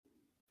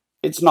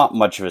It's not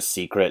much of a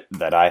secret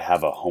that I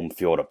have a home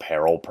field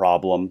apparel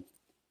problem.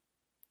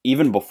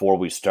 Even before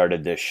we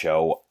started this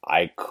show,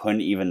 I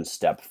couldn't even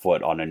step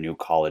foot on a new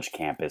college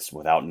campus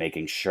without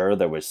making sure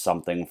there was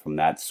something from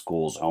that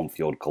school's home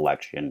field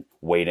collection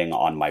waiting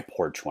on my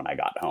porch when I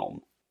got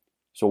home.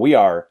 So we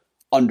are,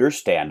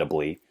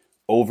 understandably,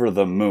 over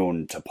the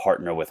moon to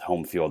partner with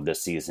Home Field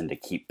this season to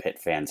keep Pitt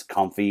fans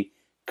comfy,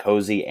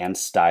 cozy, and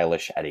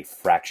stylish at a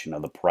fraction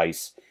of the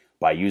price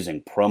by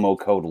using promo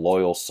code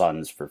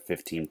LOYALSONS for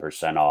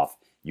 15% off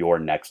your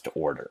next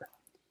order.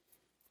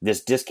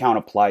 This discount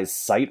applies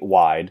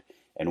site-wide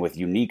and with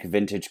unique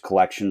vintage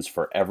collections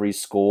for every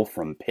school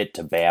from Pitt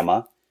to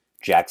Bama,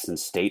 Jackson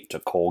State to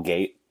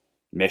Colgate,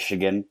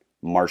 Michigan,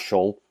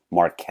 Marshall,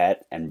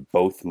 Marquette, and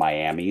both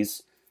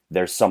Miamis.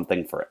 There's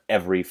something for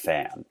every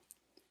fan.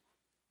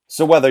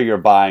 So whether you're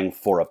buying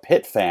for a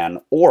Pitt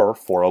fan or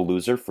for a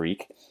loser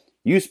freak,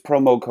 use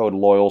promo code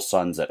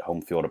LOYALSONS at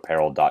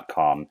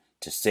homefieldapparel.com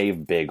to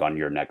save big on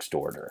your next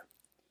order.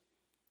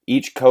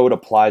 Each code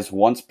applies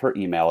once per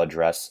email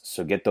address,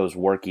 so get those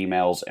work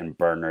emails and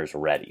burners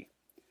ready.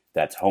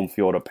 That's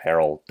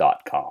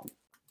homefieldapparel.com.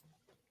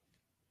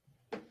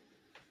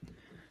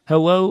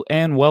 Hello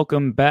and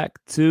welcome back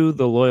to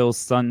the Loyal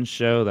Sons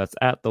Show. That's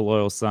at the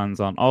Loyal Sons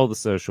on all the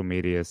social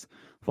medias.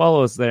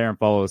 Follow us there and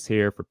follow us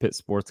here for Pitt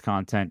sports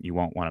content you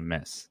won't want to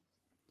miss.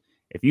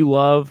 If you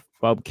love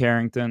Bub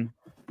Carrington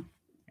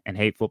and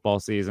hate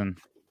football season,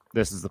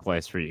 this is the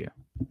place for you.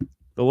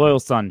 The Loyal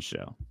Sons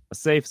Show, a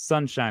safe,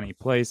 sunshiny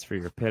place for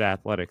your Pitt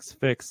athletics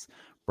fix,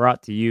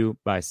 brought to you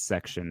by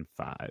Section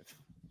 5.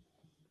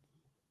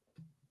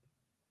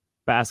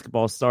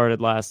 Basketball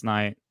started last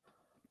night.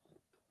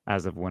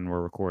 As of when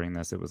we're recording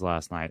this, it was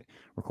last night,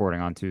 recording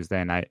on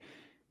Tuesday night.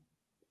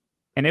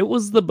 And it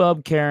was the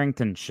Bub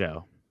Carrington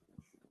show.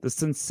 The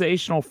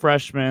sensational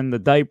freshman, the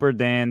diaper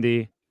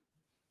dandy,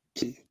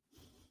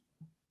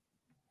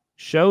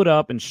 showed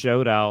up and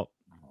showed out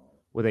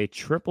with a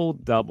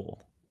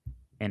triple-double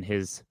in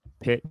his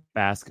Pitt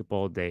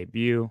basketball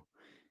debut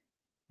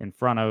in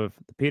front of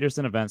the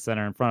Peterson Event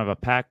Center, in front of a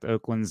packed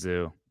Oakland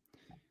Zoo.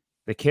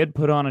 The kid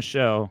put on a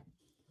show,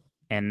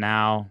 and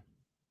now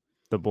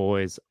the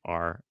boys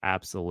are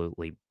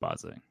absolutely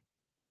buzzing.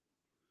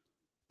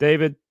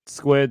 David,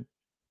 Squid,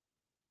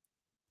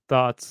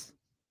 thoughts,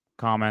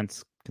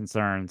 comments,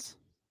 concerns?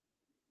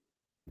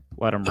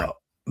 Let them rip.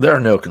 There are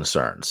no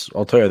concerns.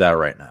 I'll tell you that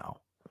right now.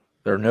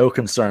 There are no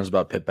concerns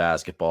about Pitt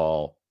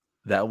basketball.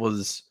 That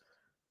was,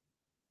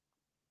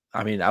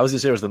 I was going to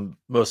say it was the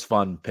most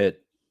fun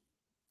Pitt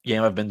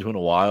game I've been to in a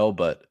while,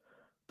 but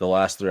the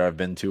last three I've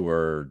been to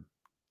were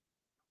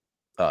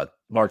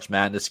March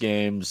Madness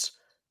games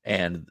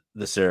and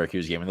the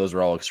Syracuse game, and those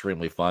were all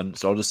extremely fun.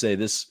 So I'll just say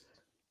this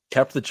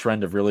kept the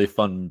trend of really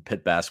fun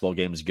Pitt basketball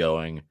games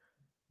going,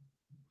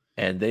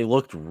 and they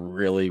looked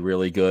really,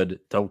 really good.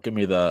 Don't give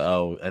me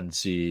the,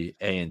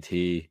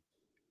 NC-A&T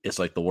is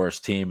like the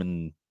worst team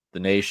in the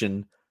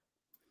nation.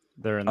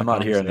 I'm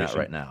not hearing that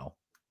right now.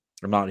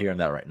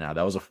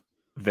 That was a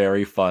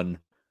very fun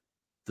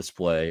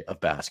display of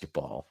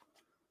basketball.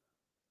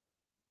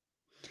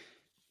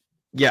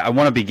 Yeah, I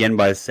want to begin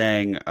by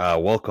saying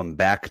welcome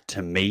back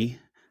to me.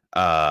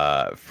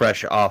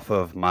 Fresh off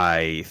of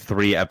my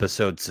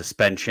 3-episode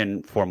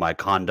suspension for my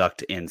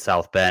conduct in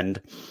South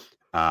Bend.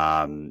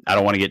 I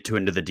don't want to get too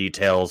into the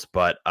details,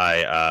 but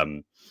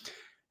I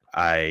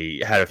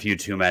had a few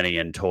too many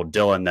and told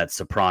Dylan that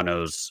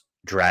Sopranos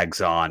drags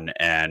on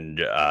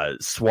and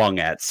swung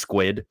at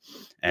Squid,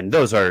 and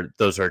those are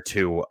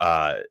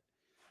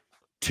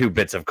two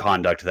bits of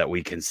conduct that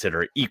we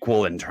consider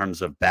equal in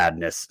terms of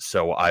badness.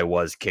 So I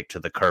was kicked to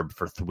the curb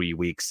for 3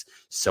 weeks.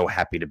 So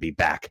happy to be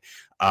back.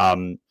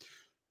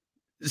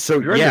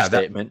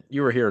 Statement.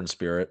 You were here in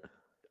spirit.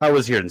 I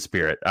was here in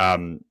spirit.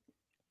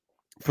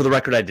 For the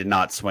record, I did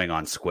not swing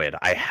on Squid.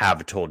 I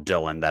have told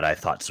Dylan that I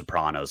thought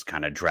Sopranos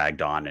kind of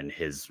dragged on, and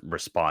his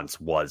response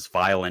was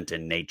violent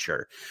in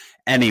nature.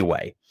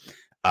 Anyway,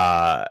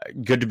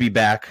 good to be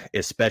back,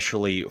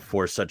 especially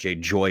for such a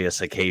joyous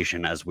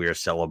occasion as we are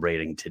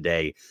celebrating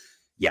today.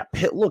 Yeah,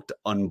 Pitt looked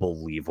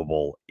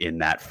unbelievable in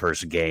that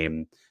first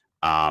game.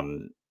 Are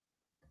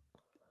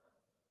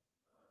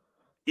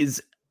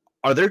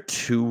there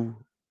two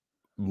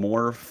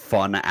more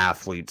fun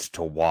athletes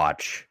to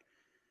watch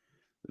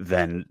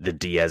than the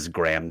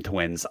Diaz-Graham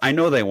twins? I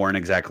know they weren't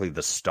exactly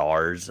the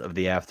stars of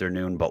the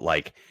afternoon, but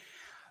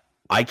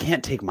I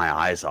can't take my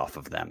eyes off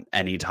of them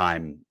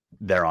anytime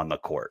they're on the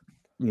court.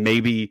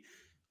 Maybe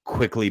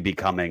quickly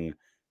becoming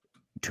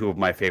two of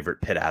my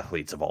favorite Pitt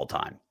athletes of all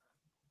time.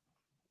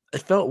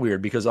 It felt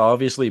weird because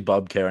obviously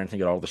Bub Carrington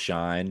got all the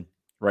shine.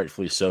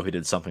 Rightfully so. He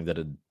did something that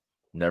had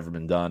never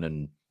been done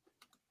in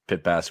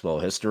Pitt basketball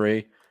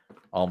history,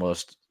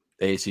 almost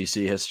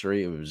ACC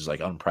history. It was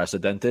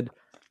unprecedented.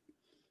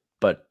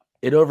 But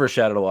it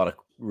overshadowed a lot of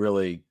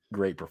really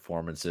great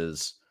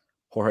performances.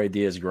 Jorge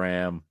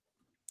Diaz-Graham,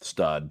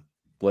 stud.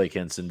 Blake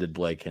Hinson did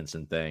Blake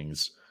Hinson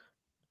things.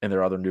 And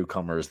there are other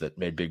newcomers that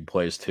made big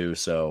plays too.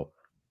 So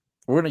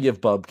we're going to give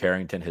Bub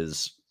Carrington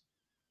his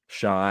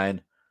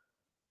shine.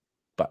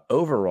 But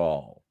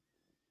overall,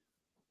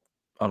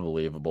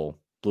 unbelievable.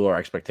 Blew our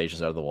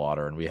expectations out of the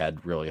water, and we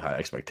had really high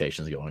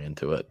expectations going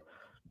into it.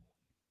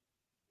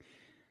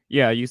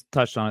 Yeah, you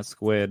touched on it,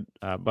 Squid.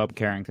 Bub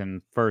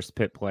Carrington, first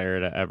Pitt player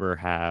to ever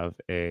have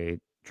a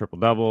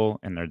triple-double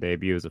in their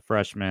debut as a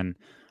freshman.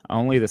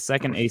 Only the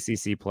second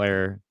ACC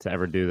player to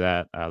ever do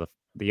that.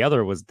 The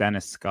other was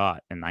Dennis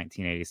Scott in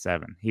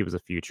 1987. He was a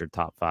future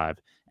top 5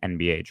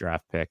 NBA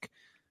draft pick.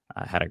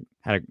 Had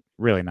a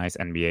really nice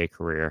NBA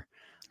career.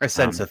 I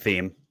sense a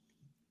theme.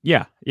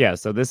 Yeah.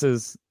 So this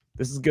is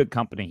good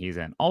company he's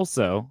in.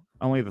 Also,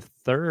 only the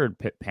third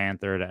Pitt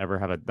Panther to ever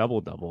have a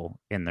double-double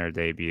in their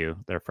debut,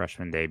 their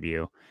freshman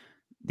debut.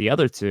 The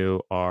other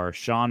two are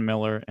Sean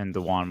Miller and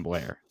DeJuan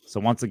Blair. So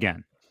once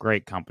again,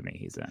 great company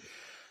he's in.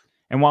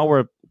 And while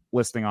we're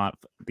listing off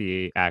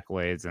the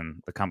accolades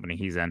and the company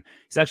he's in,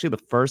 he's actually the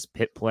first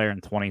Pitt player in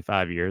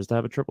 25 years to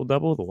have a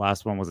triple-double. The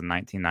last one was in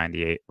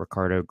 1998.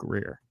 Ricardo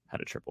Greer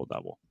had a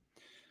triple-double.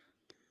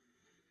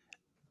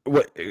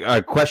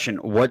 Question,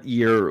 what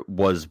year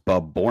was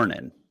Bub born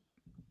in?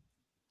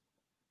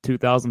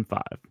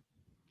 2005.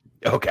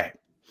 Okay.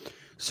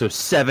 So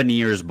 7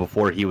 years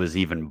before he was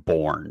even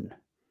born.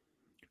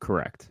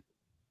 Correct.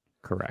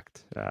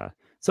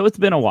 So it's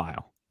been a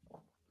while.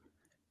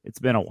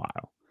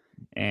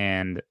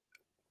 And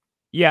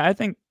yeah, I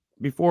think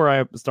before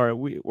I start,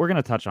 we're going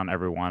to touch on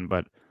everyone,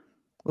 but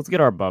let's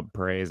get our Bub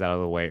praise out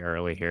of the way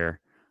early here.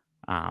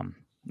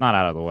 Not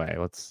out of the way.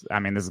 This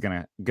is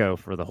going to go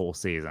for the whole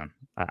season,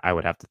 I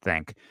would have to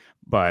think.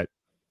 But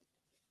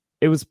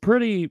it was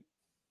pretty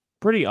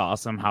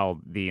awesome how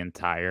the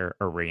entire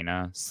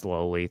arena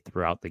slowly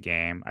throughout the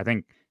game. I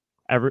think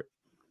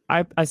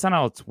I sent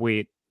out a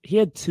tweet. He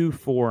had 2,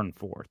 4, and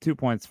 4, 2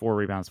 points, 4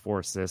 rebounds,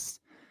 4 assists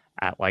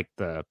at like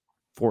the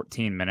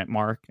 14-minute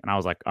mark. And I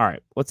was like, all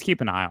right, let's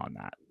keep an eye on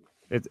that.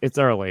 It's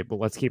early, but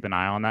let's keep an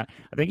eye on that.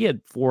 I think he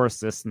had 4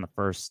 assists in the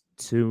first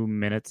 2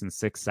 minutes and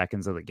 6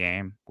 seconds of the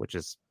game, which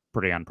is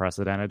pretty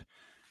unprecedented.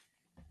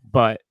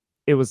 But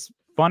it was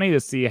funny to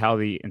see how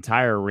the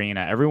entire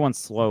arena, everyone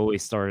slowly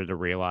started to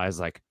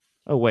realize, like,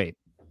 oh, wait,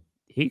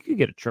 he could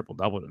get a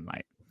triple-double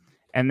tonight.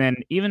 And then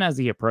even as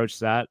he approached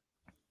that,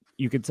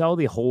 you could tell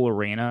the whole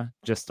arena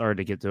just started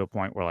to get to a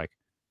point where, like,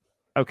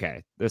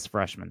 okay, this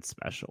freshman's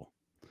special.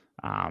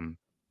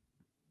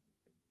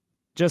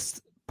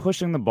 Just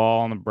pushing the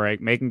ball on the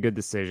break, making good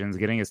decisions,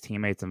 getting his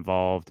teammates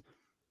involved,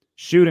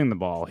 shooting the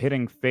ball,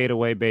 hitting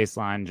fadeaway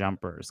baseline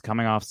jumpers,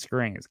 coming off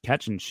screens,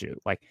 catch and shoot.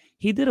 Like,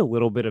 he did a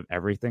little bit of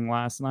everything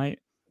last night.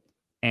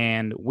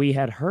 And we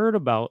had heard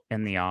about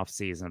in the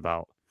offseason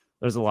about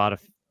there's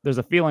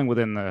a feeling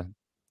within the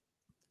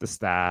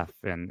staff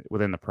and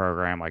within the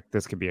program, like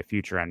this could be a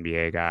future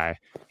NBA guy.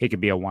 He could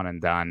be a one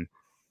and done.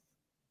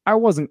 I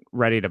wasn't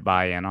ready to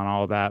buy in on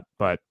all that,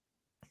 but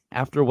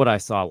after what I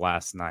saw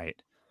last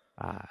night,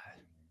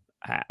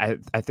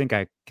 I think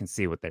I can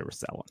see what they were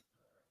selling.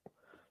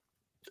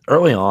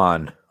 Early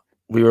on,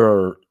 we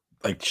were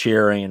like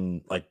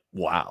cheering, like,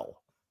 wow,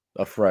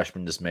 a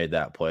freshman just made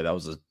that play. That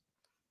was a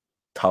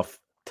tough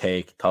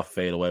take, tough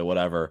fadeaway,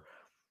 whatever.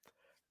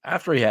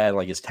 After he had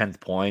like his 10th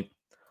point,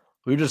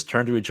 we just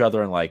turned to each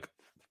other and like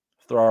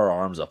throw our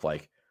arms up,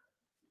 like,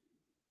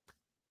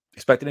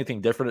 expect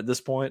anything different at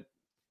this point?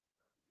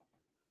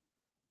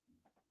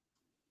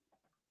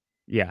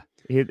 Yeah,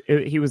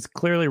 he was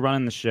clearly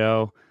running the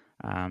show.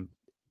 I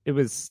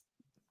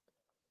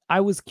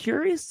was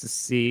curious to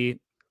see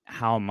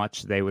how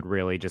much they would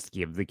really just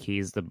give the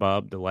keys to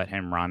Bub to let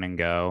him run and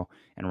go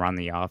and run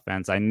the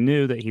offense. I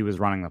knew that he was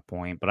running the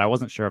point, but I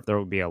wasn't sure if there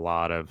would be a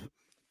lot of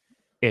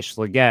Ish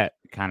Leggett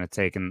kind of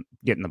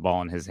getting the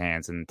ball in his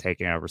hands and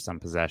taking over some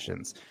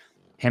possessions.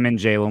 Him and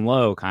Jalen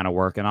Lowe kind of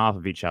working off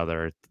of each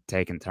other,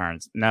 taking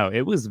turns. No,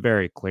 it was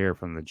very clear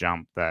from the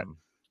jump that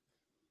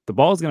the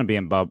ball is going to be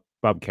in Bub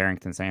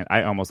Carrington's hands.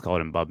 I almost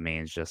called him Bub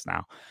Means just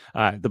now.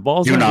 The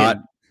ball's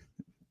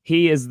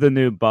he is the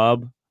new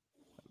Bub.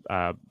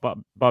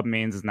 Bub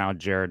Means is now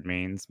Jared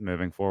Means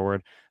moving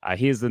forward.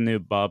 He is the new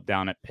Bub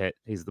down at Pitt.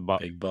 He's the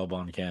Big Bub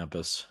on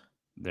campus.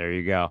 There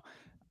you go.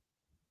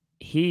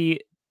 He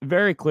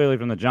very clearly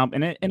from the jump,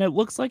 and it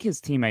looks like his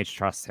teammates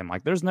trust him.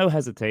 Like, there's no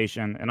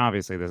hesitation, and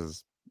obviously this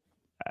is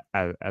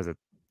as a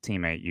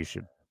teammate you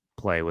should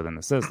play within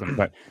the system.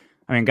 But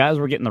I mean, guys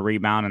were getting the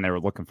rebound and they were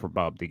looking for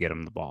Bub to get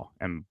him the ball,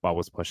 and Bub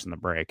was pushing the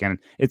break. And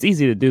it's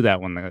easy to do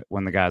that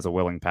when the guy's a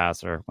willing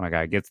passer, when a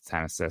guy gets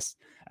 10 assists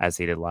as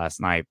he did last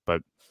night.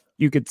 But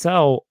you could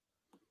tell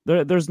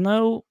there's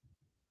no,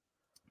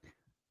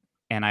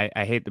 and I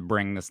hate to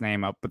bring this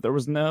name up, but there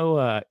was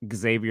no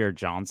Xavier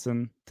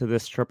Johnson to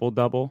this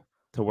triple-double,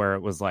 to where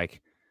it was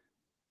like,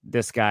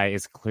 this guy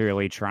is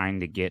clearly trying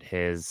to get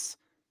his,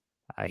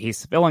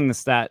 he's filling the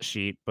stat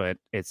sheet, but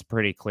it's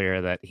pretty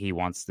clear that he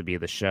wants to be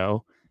the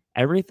show.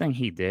 Everything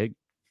he did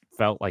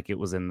felt like it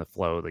was in the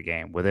flow of the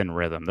game, within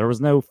rhythm. There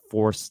was no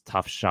forced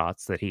tough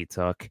shots that he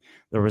took.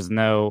 There was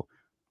no,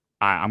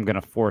 I'm going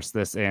to force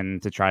this in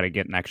to try to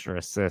get an extra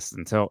assist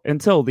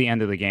until the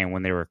end of the game,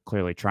 when they were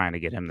clearly trying to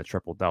get him the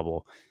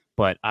triple-double.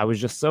 But I was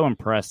just so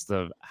impressed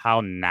of how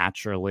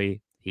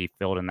naturally he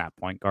filled in that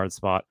point guard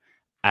spot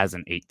as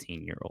an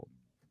 18-year-old.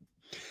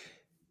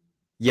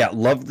 Yeah,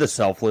 loved the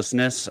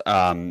selflessness.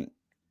 Had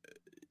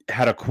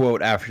a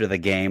quote after the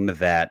game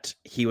that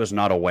he was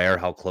not aware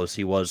how close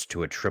he was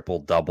to a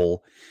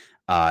triple-double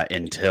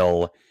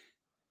until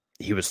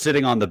he was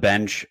sitting on the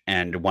bench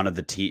and one of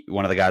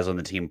the guys on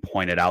the team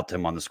pointed out to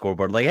him on the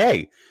scoreboard, like,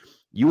 "Hey,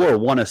 you are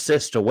one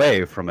assist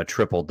away from a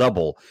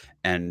triple-double."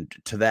 And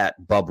to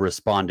that, Bub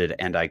responded,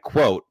 and I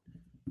quote,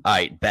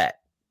 "I bet."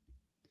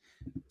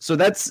 So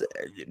that's,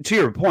 to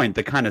your point,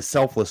 the kind of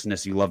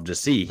selflessness you love to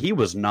see. He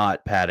was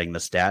not padding the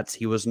stats.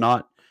 He was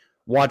not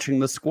watching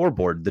the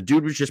scoreboard. The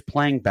dude was just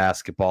playing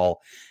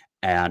basketball,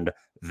 and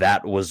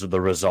that was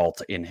the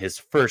result in his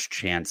first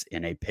chance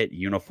in a Pitt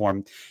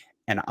uniform.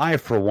 And I,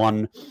 for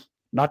one,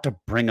 not to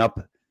bring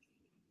up,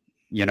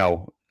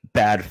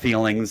 bad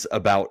feelings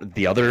about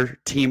the other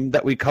team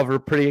that we cover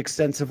pretty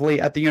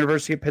extensively at the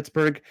University of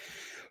Pittsburgh,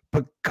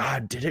 but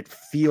God, did it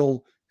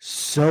feel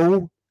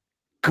so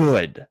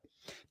good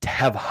to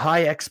have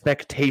high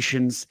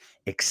expectations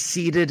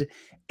exceeded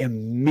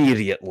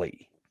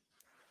immediately.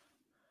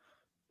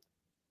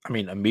 I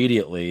mean,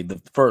 immediately, the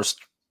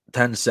first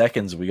 10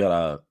 seconds, we got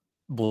a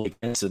Blake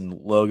Hinson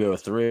logo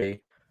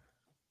 3,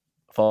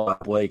 followed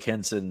by Blake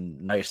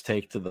Hinson, nice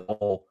take to the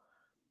hole.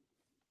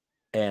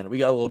 And we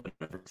got a little bit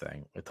of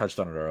everything. I touched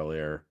on it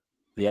earlier.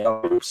 The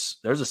alley-oops,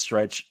 there's a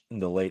stretch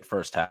in the late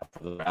first half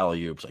for the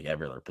alley-oops, like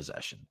every other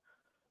possession.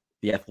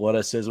 The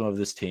athleticism of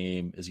this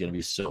team is going to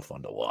be so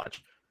fun to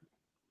watch.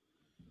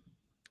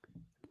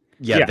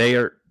 Yeah, they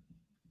are.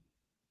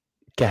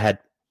 Go ahead.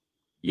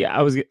 Yeah,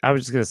 I was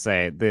just gonna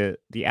say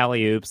the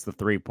alley oops, the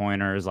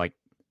 3-pointers. Like,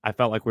 I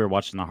felt like we were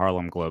watching the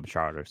Harlem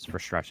Globetrotters for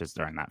stretches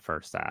during that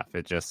first half.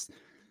 It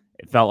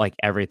felt like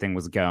everything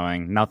was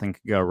going, nothing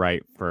could go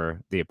right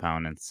for the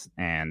opponents,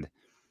 and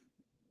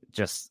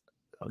just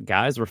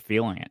guys were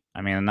feeling it.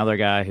 I mean, another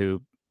guy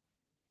who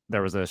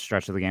there was a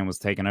stretch of the game was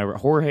taking over,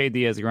 Jorge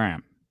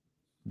Diaz-Graham,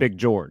 Big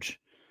George,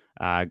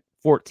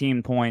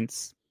 14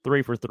 points,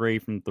 3 for 3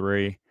 from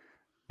 3.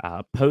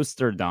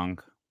 Poster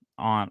dunk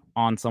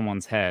on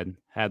someone's head,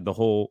 had the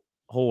whole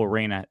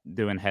arena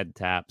doing head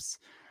taps.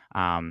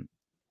 And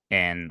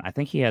I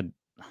think I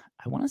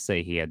want to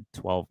say he had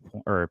 12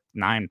 or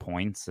 9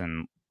 points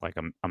in like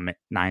a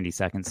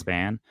 90-second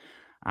span.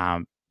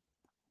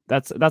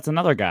 That's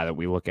another guy that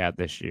we look at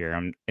this year.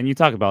 And you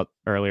talk about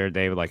earlier,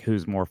 David, like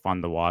who's more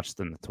fun to watch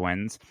than the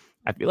Twins.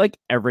 I feel like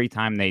every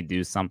time they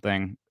do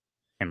something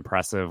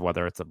impressive,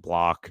 whether it's a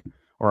block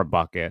or a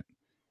bucket,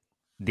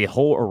 the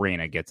whole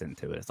arena gets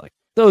into it. It's like,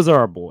 those are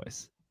our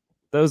boys.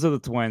 Those are the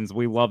Twins.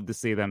 We love to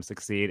see them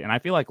succeed. And I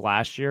feel like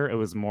last year it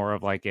was more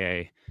of like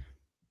these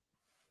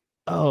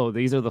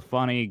are the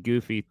funny,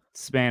 goofy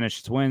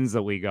Spanish Twins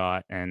that we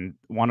got, and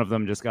one of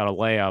them just got a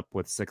layup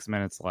with 6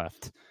 minutes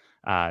left.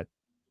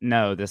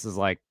 No, this is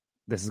going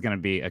to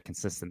be a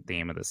consistent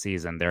theme of the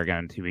season. They're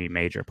going to be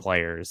major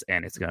players,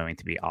 and it's going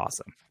to be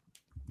awesome.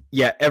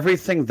 Yeah,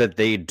 everything that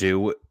they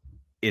do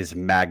is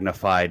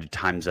magnified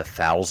times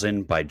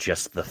 1,000 by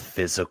just the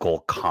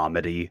physical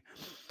comedy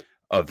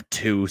of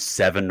 2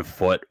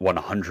 7-foot,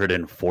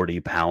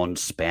 140-pound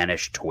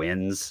Spanish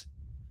twins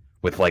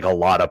with like a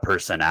lot of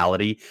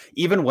personality.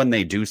 Even when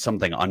they do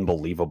something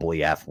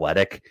unbelievably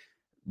athletic,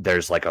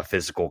 there's like a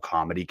physical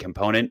comedy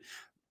component.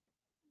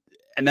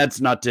 And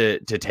that's not to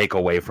take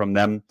away from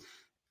them.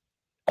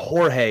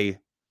 Jorge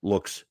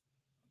looks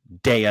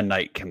day and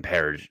night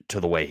compared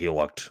to the way he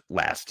looked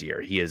last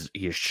year. He is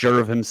sure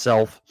of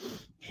himself.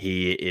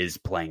 He is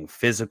playing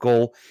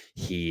physical.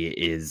 He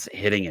is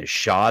hitting his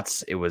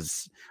shots.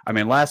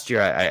 Last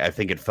year, I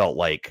think it felt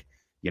like,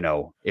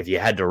 if you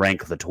had to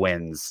rank the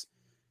Twins,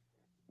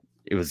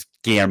 it was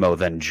Guillermo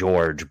then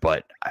George,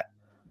 but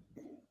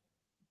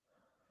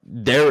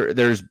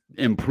there's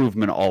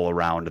improvement all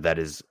around that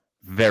is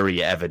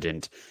very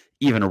evident,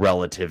 even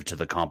relative to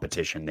the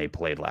competition they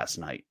played last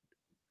night.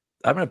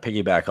 I'm going to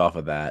piggyback off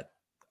of that.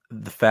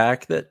 The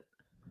fact that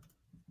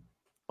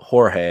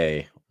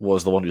Jorge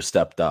was the one who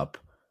stepped up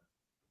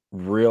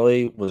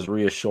really was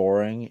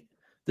reassuring.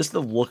 Just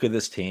the look of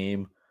this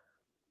team.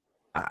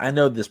 I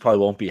know this probably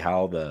won't be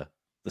how the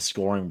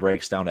scoring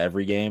breaks down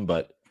every game,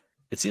 but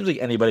it seems like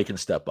anybody can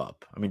step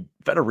up. I mean,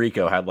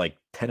 Federico had like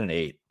 10 and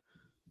 8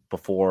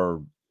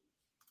 before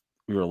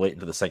we were late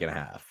into the second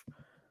half.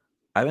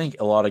 I think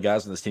a lot of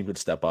guys on this team could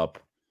step up.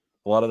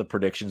 A lot of the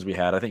predictions we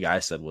had, I think I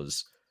said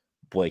was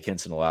Blake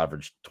Hinson will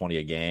average 20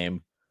 a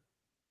game,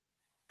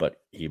 but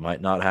he might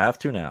not have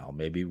to now.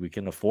 Maybe we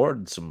can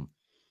afford some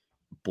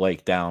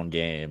Blake down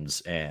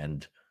games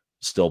and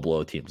still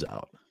blow teams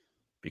out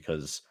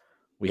because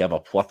we have a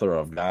plethora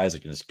of guys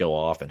that can just go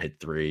off and hit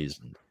threes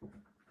and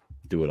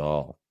do it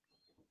all.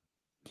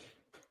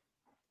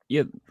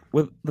 Yeah,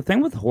 with the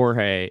thing with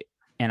Jorge,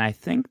 and I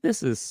think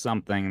this is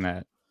something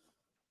that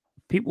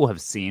people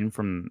have seen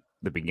from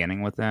the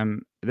beginning with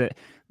him, that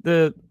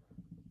the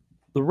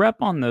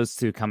rep on those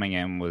two coming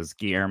in was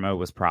Guillermo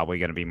was probably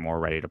going to be more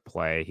ready to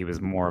play. He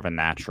was more of a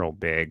natural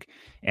big,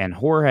 and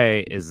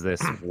Jorge is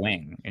this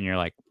wing, and you're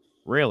like,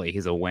 really?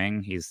 He's a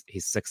wing? He's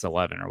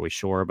 6'11". Are we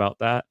sure about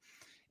that?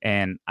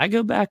 And I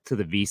go back to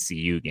the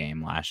VCU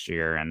game last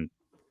year, and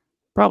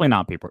probably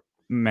not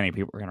many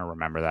people are going to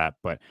remember that,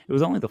 but it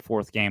was only the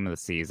fourth game of the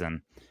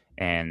season,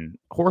 and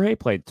Jorge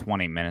played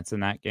 20 minutes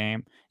in that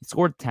game. He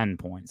scored 10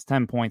 points,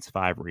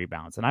 5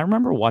 rebounds. And I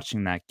remember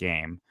watching that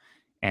game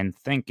and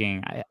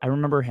thinking, I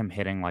remember him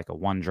hitting like a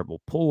one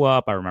dribble pull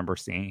up. I remember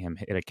seeing him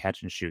hit a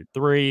catch and shoot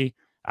three.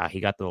 He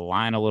got to the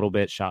line a little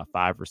bit, shot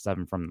 5 or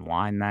 7 from the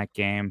line that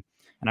game.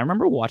 And I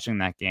remember watching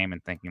that game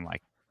and thinking,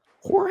 like,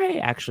 Jorge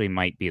actually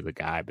might be the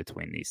guy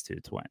between these two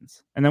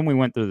twins. And then we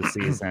went through the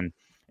season,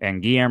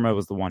 and Guillermo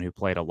was the one who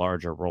played a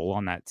larger role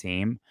on that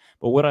team.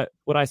 But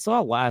what I saw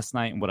last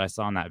night and what I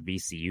saw in that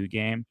VCU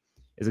game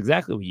is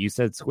exactly what you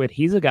said, Squid.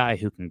 He's a guy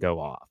who can go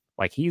off.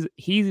 Like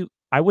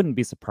I wouldn't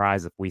be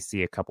surprised if we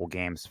see a couple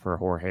games for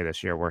Jorge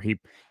this year where he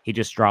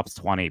just drops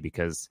 20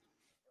 because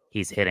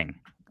he's hitting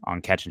on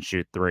catch and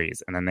shoot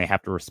threes, and then they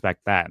have to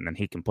respect that, and then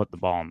he can put the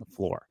ball on the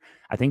floor.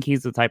 I think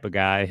he's the type of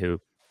guy who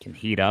can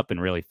heat up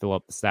and really fill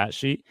up the stat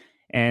sheet.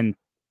 And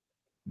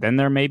then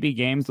there may be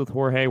games with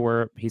Jorge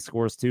where he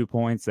scores 2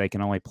 points. They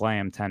can only play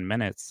him 10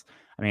 minutes.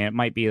 I mean, it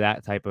might be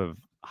that type of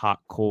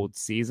hot, cold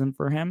season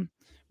for him,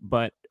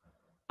 but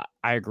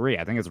I agree.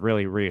 I think it's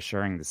really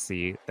reassuring to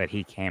see that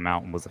he came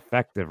out and was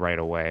effective right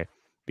away,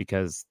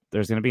 because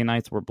there's going to be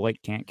nights where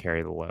Blake can't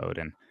carry the load,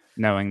 and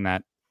knowing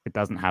that it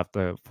doesn't have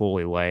to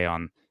fully lay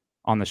on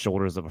the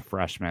shoulders of a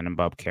freshman and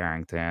Bub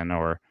Carrington,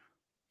 or,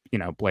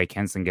 Blake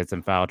Henson gets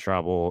in foul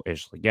trouble,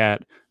 Ish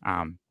Leggett.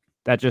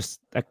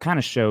 That kind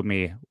of showed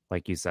me,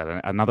 like you said,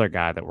 another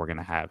guy that we're going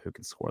to have who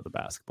can score the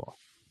basketball.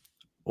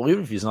 Well,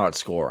 even if he's not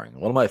scoring,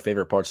 one of my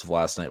favorite parts of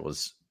last night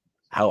was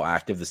how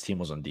active this team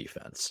was on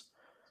defense.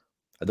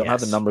 I don't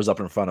have the numbers up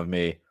in front of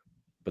me,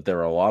 but there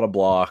were a lot of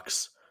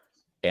blocks,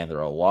 and there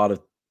are a lot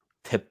of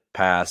tip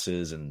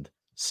passes and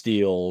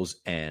steals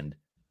and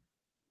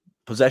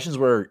possessions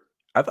where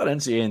I thought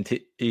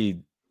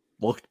NCAA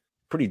looked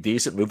pretty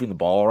decent moving the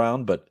ball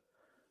around, but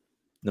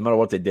no matter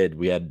what they did,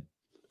 we had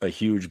a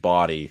huge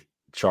body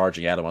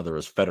charging at him, whether it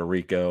was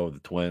Federico, the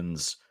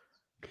twins.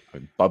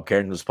 Bob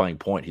Carrington was playing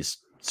point. He's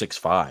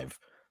 6'5".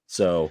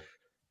 So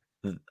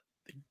the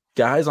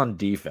guys on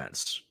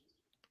defense,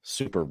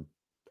 super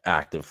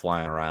active,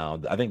 flying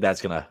around. I think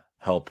that's going to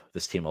help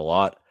this team a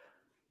lot.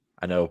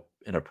 I know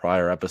in a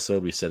prior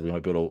episode we said we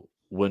might be able to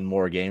win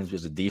more games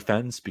because of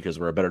defense, because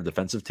we're a better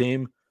defensive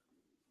team.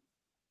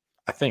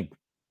 I think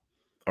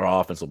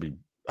our offense will be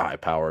high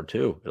powered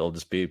too. It'll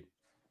just be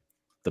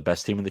the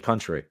best team in the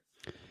country.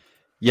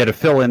 Yeah, to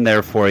fill in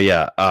there for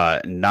you,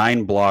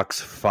 9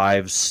 blocks,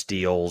 5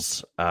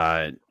 steals,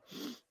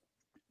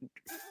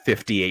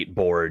 58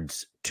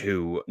 boards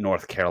to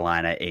North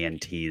Carolina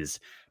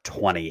A&T's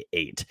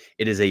 28.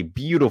 It is a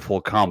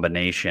beautiful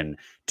combination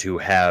to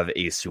have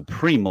a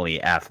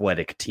supremely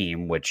athletic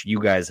team, which you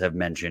guys have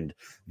mentioned,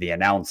 the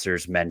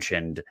announcers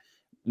mentioned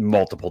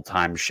multiple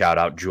times. Shout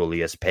out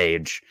Julius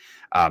Page.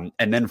 And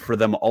then for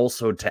them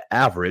also to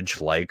average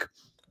like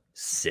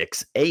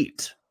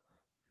 6'8".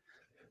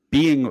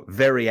 Being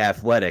very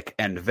athletic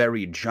and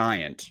very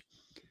giant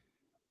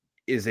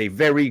is a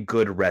very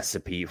good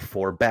recipe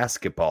for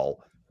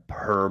basketball,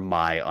 per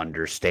my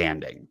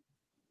understanding.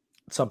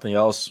 Something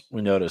else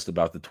we noticed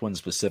about the Twins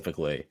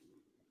specifically,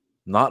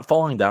 not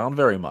falling down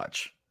very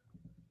much.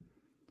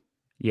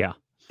 Yeah.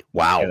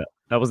 Wow. Yeah,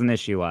 that was an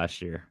issue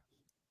last year.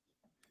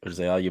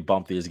 You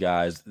bump these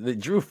guys. They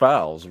drew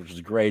fouls, which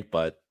is great,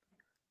 but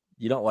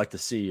you don't like to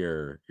see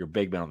your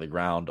big man on the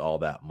ground all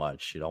that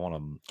much. You don't want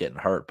them getting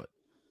hurt, but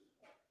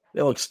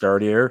they look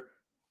sturdier,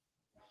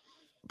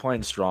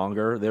 playing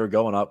stronger. They were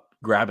going up,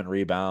 grabbing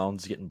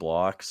rebounds, getting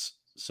blocks.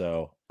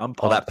 So I'm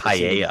pumped. Oh, that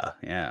paella,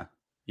 yeah.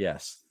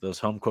 Yes, those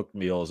home-cooked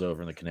meals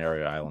over in the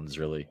Canary Islands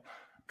really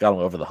got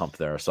them over the hump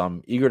there. So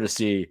I'm eager to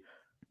see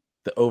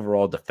the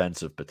overall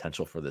defensive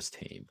potential for this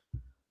team.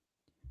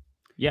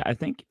 Yeah, I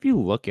think if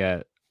you look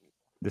at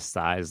the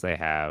size they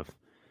have,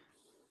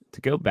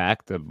 to go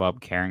back to Bub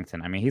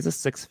Carrington, I mean, he's a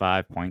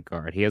 6'5" point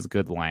guard. He has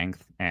good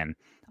length, and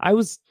I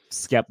was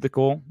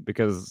skeptical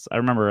because I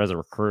remember as a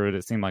recruit,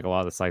 it seemed like a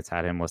lot of the sites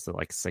had him listed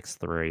like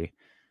 6'3".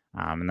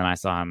 And then I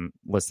saw him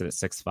listed at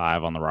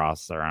 6'5" on the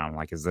roster, and I'm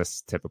like, is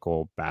this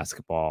typical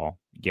basketball?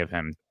 Give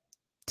him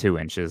 2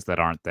 inches that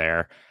aren't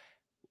there.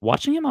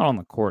 Watching him out on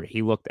the court,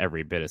 he looked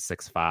every bit of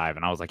 6'5",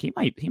 and I was like, he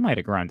might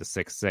have grown to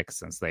 6'6"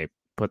 since they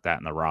put that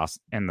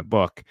in the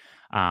book.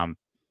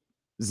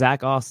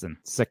 Zach Austin,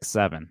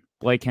 6'7".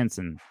 Blake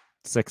Henson,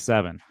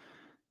 6'7".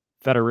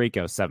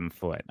 Federico, 7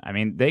 foot. I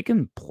mean, they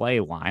can play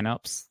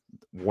lineups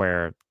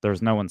where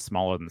there's no one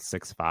smaller than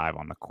 6'5"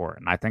 on the court,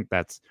 and I think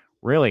that's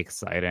really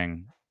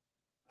exciting.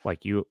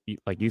 Like you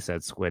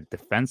said, Squid,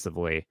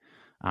 defensively,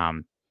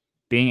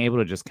 being able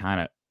to just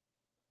kind of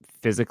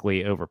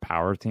physically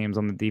overpower teams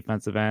on the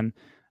defensive end,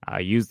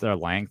 use their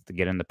length to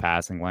get into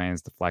passing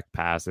lanes, deflect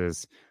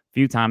passes, a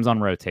few times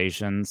on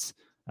rotations.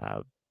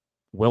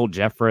 Will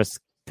Jeffress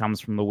comes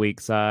from the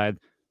weak side.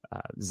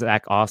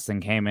 Zach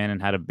Austin came in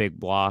and had a big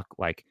block.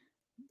 Like,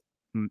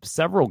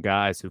 several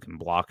guys who can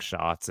block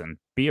shots and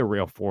be a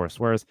real force.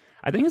 Whereas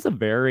I think it's a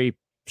very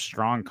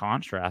strong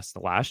contrast to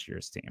last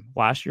year's team.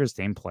 Last year's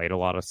team played a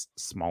lot of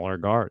smaller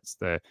guards.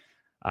 The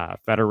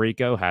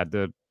Federico had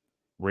to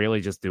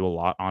really just do a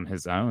lot on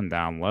his own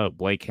down low.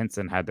 Blake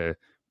Hinson had to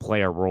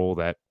play a role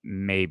that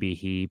maybe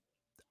he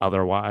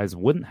otherwise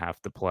wouldn't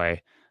have to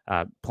play,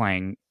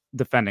 playing,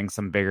 defending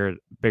some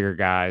bigger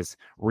guys,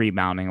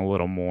 rebounding a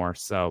little more.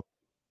 So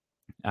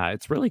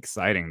it's really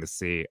exciting to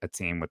see a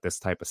team with this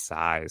type of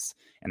size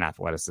and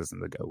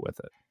athleticism to go with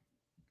it.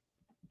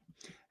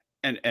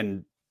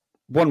 And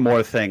one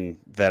more thing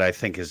that I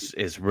think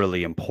is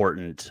really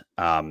important,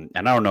 and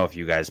I don't know if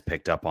you guys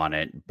picked up on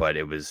it, but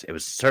it was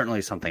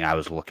certainly something I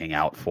was looking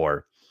out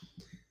for.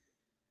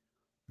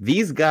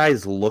 These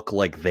guys look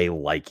like they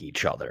like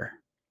each other.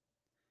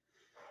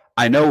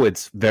 I know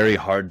it's very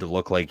hard to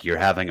look like you're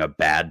having a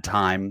bad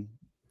time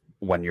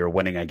when you're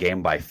winning a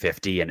game by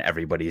 50 and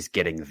everybody's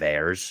getting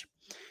theirs,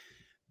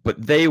 but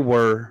they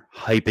were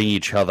hyping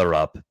each other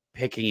up,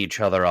 picking each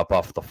other up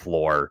off the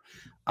floor,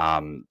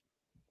 yucking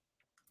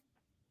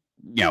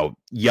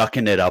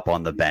it up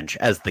on the bench,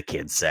 as the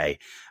kids say.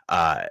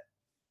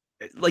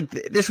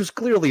 This was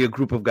clearly a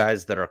group of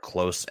guys that are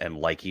close and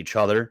like each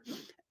other.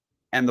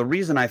 And the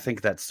reason I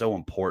think that's so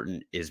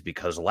important is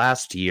because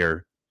last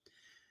year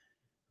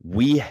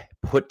we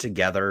put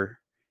together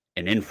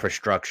an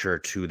infrastructure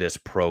to this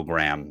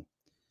program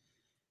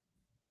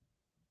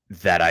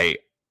that I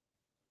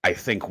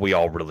think we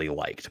all really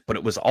liked, but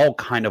it was all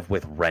kind of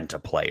with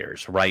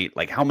rent-a-players, right?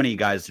 Like, how many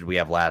guys did we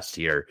have last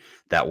year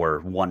that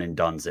were one and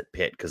dones at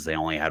Pitt because they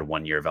only had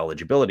 1 year of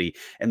eligibility?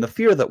 And the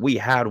fear that we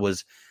had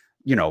was,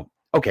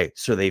 okay,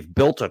 so they've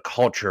built a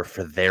culture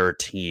for their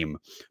team,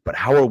 but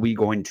how are we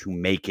going to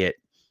make it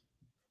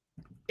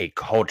a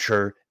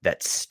culture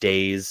that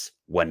stays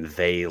when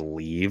they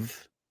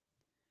leave?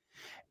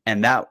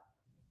 And that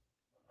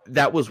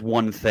was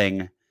one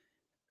thing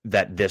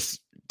that this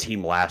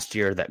team last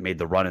year that made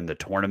the run in the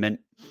tournament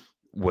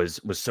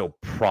was so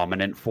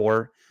prominent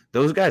for.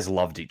 Those guys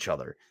loved each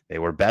other. They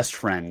were best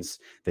friends.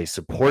 They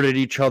supported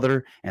each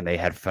other, and they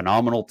had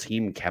phenomenal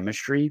team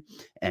chemistry.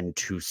 And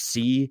to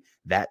see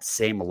that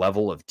same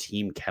level of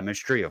team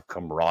chemistry, of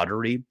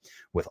camaraderie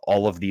with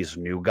all of these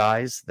new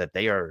guys, that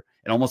they are,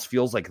 it almost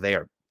feels like they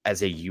are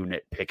as a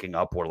unit picking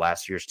up where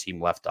last year's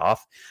team left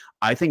off.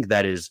 I think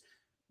that is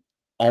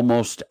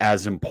almost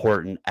as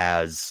important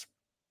as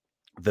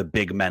the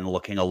big men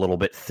looking a little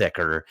bit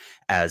thicker,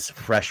 as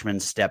freshmen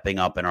stepping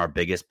up in our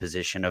biggest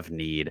position of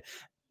need,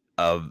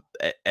 of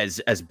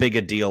as big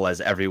a deal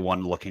as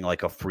everyone looking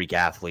like a freak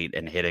athlete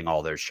and hitting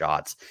all their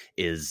shots,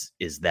 is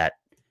that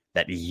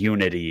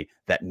unity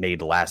that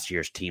made last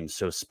year's team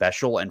so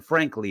special and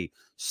frankly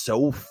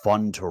so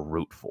fun to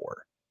root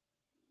for.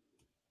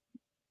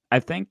 I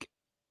think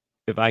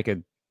if I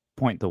could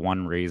point to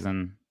one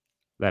reason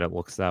that it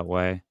looks that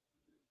way,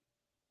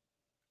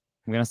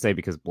 I'm going to say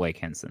because Blake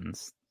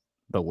Hinson's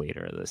the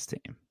leader of this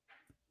team.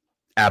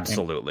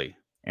 Absolutely.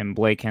 And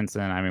Blake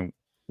Hinson, I mean,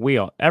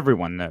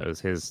 everyone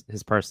knows his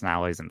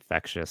personality is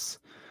infectious.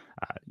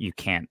 You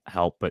can't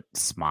help but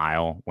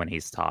smile when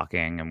he's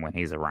talking and when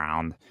he's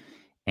around.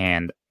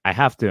 And I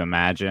have to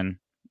imagine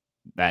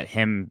that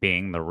him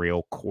being the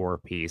real core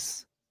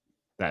piece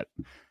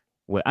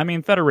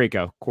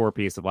Federico, core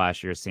piece of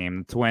last year's team.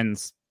 The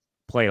Twins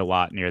played a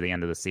lot near the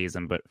end of the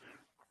season, but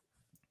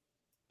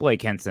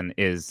Blake Hinson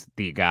is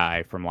the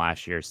guy from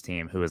last year's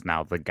team who is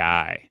now the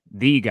guy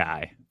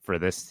for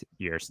this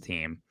year's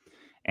team.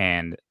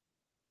 And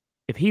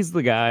if he's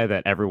the guy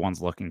that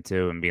everyone's looking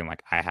to and being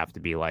like, I have to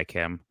be like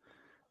him,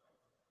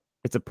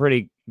 it's a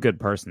pretty good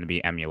person to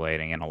be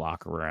emulating in a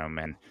locker room.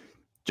 And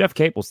Jeff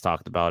Capel's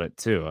talked about it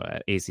too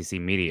at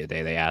ACC Media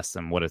Day. They asked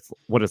him what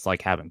it's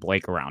like having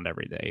Blake around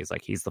every day. He's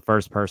like, he's the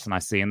first person I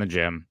see in the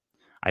gym.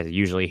 I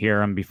usually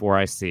hear him before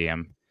I see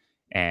him,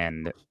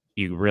 and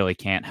you really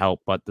can't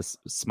help but to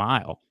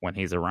smile when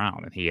he's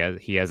around. And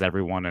he has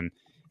everyone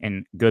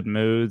in good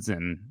moods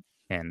and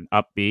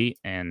upbeat.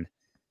 And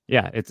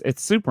yeah,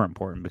 it's super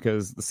important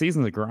because the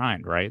season's a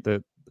grind, right?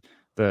 The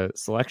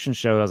selection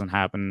show doesn't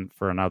happen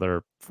for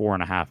another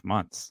 4.5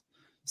 months.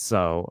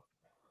 So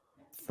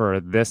for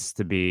this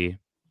to be,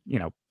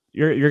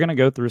 you're going to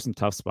go through some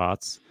tough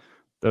spots.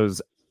 Those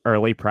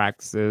early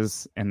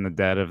practices in the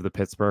dead of the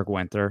Pittsburgh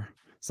winter,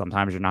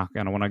 sometimes you're not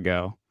going to want to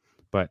go.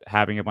 But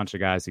having a bunch of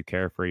guys who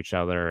care for each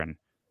other, and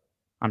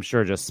I'm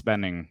sure just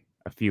spending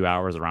a few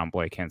hours around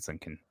Blake Hinson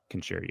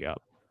can cheer you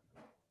up.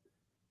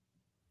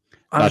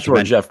 I'm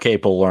sure Jeff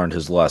Capel learned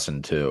his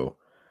lesson too.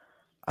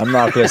 I'm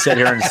not going to sit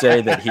here and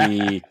say that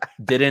he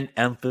didn't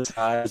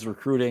emphasize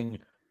recruiting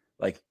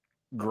like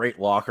great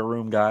locker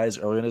room guys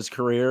early in his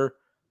career,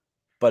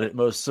 but it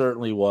most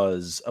certainly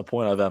was a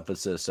point of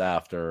emphasis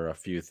after a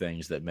few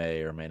things that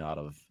may or may not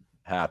have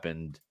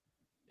happened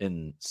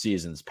in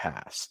seasons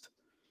past.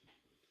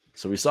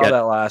 So we saw that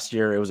last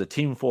year. It was a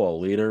team full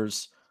of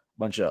leaders, a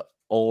bunch of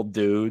old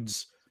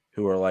dudes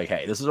who were like,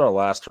 hey, this is our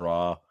last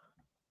hurrah.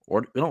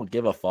 We don't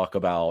give a fuck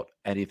about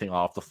anything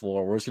off the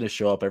floor. We're just going to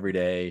show up every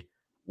day,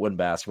 win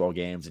basketball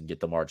games, and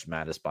get the March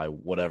Madness by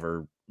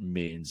whatever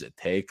means it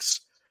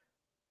takes.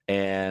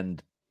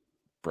 And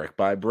brick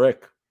by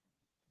brick,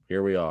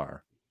 here we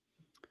are.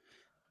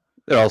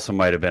 There also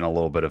might have been a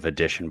little bit of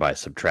addition by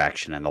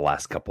subtraction in the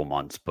last couple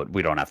months, but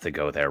we don't have to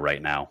go there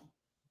right now.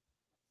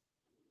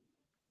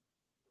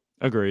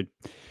 Agreed.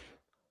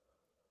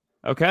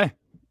 Okay.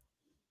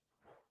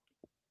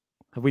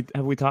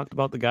 Have we talked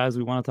about the guys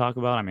we want to talk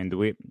about? I mean,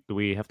 do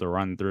we have to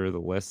run through the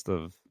list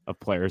of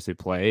players who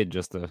played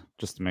just to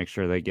make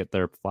sure they get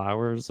their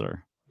flowers?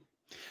 Or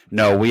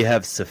No, we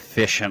have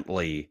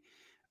sufficiently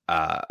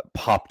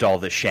popped all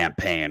the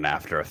champagne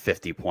after a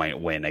 50-point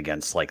win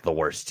against like the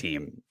worst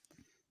team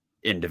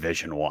in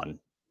Division One.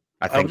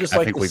 I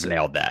think we've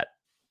nailed that.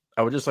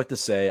 I would just like to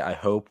say I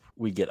hope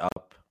we get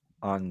up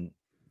on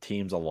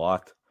teams a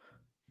lot,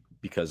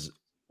 because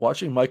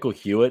watching Michael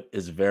Hewitt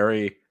is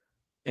very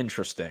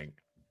interesting.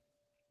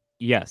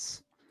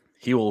 yes,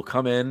 He will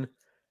come in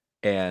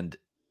and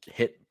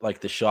hit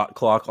like the shot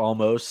clock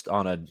almost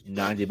on a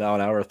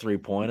 90-mile-an-hour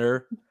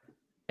three-pointer,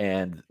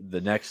 and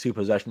the next two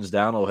possessions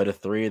down will hit a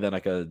three, then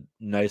like a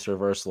nice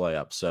reverse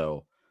layup.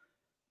 So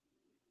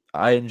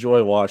I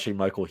enjoy watching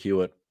Michael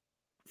Hewitt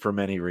for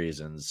many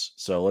reasons.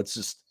 So let's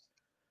just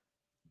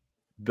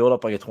build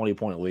up like a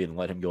 20-point lead and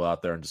let him go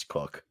out there and just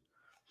cook.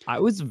 I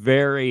was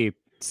very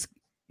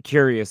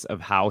curious of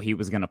how he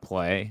was going to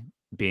play,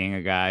 being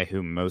a guy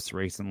who most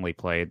recently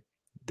played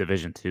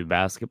Division II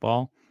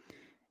basketball.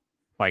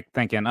 Like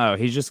thinking,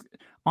 he's just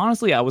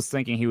honestly, I was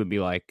thinking he would be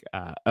like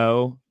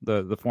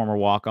the former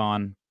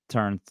walk-on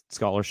turned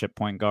scholarship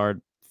point guard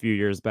a few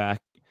years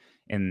back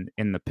in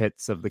the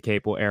pits of the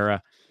Capel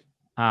era.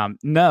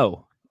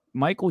 No,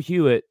 Michael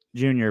Hewitt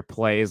Jr.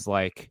 plays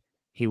like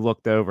he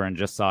looked over and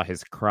just saw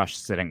his crush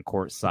sitting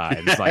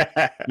courtside. It's like,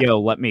 yo,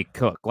 let me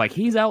cook. Like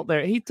he's out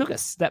there. He took a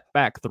step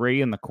back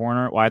three in the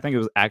corner. Well, I think it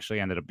was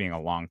actually ended up being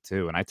a long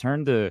two. And I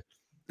turned to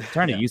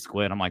you,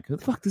 Squid. I'm like, who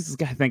the fuck does this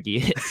guy think he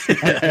is?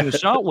 And the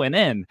shot went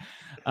in.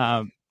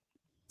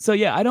 So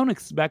yeah, I don't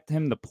expect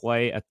him to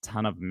play a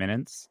ton of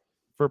minutes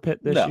for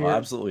Pitt this year. No,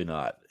 absolutely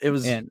not. It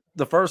was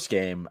the first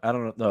game. I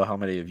don't know how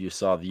many of you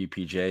saw the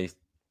UPJ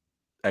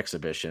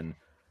exhibition,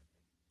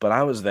 but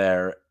I was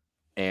there,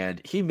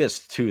 and he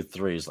missed 2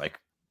 threes like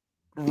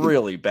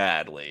really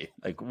badly.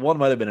 Like one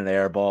might have been an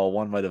air ball,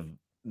 one might have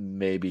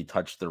maybe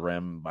touched the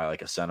rim by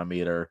like a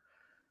centimeter.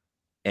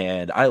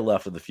 And I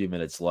left with a few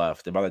minutes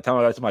left. And by the time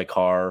I got to my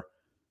car,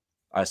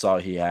 I saw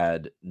he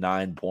had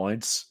 9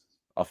 points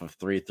off of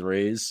 3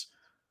 threes.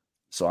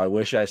 So I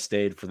wish I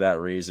stayed for that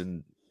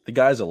reason. The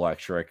guy's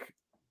electric.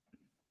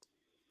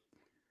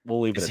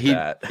 We'll leave it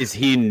at that. Is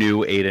he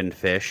new Aiden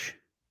Fish?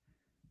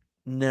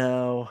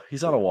 No,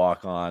 he's not a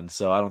walk-on,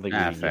 so I don't think we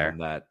can fair. give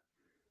him that.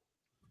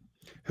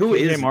 Who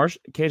is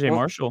KJ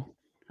Marshall?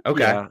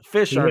 Okay. Yeah,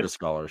 Fish earned a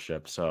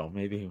scholarship, so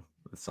maybe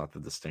it's not the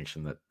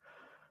distinction that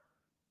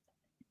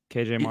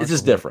KJ Marshall. It's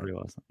just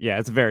different. Yeah,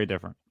 it's very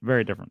different.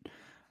 Very different.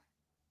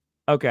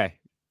 Okay.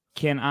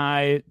 Am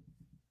I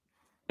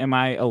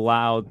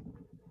allowed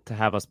to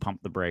have us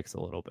pump the brakes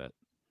a little bit?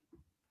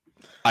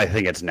 I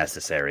think it's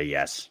necessary,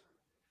 yes.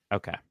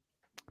 Okay.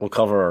 We'll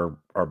cover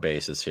our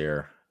bases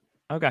here.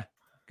 Okay.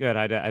 Good.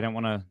 I didn't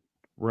want to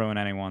ruin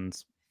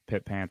anyone's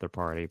Pitt Panther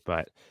party,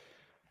 but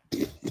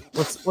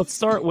let's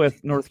start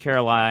with North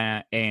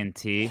Carolina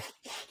A&T.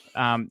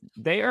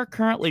 They are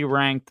currently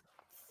ranked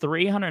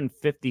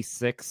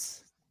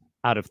 356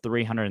 out of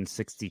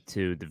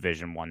 362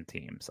 Division I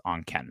teams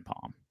on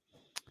KenPom.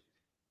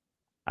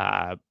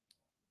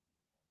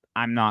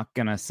 I'm not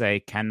gonna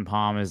say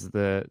KenPom is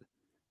the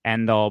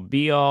end all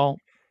be all,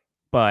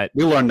 but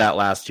we learned that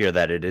last year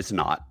that it is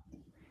not.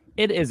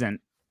 It isn't.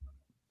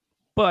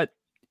 But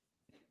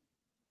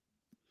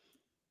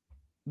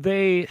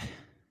the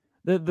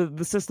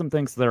system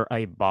thinks they're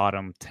a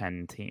bottom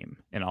 10 team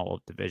in all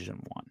of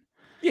Division I.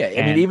 Yeah,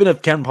 I mean, even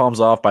if KenPom's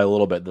off by a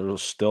little bit, they're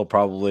still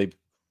probably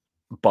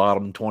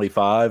bottom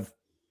 25,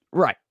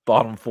 right?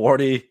 Bottom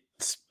 40.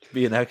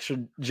 Being extra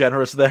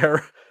generous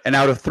there. And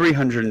out of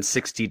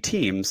 360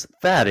 teams,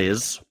 that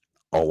is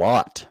a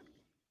lot.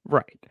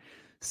 Right.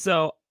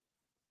 So,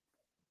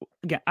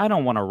 again, I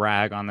don't want to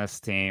rag on this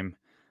team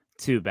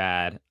too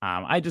bad.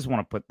 I just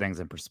want to put things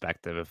in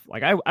perspective.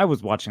 Like, I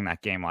was watching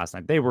that game last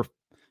night. They were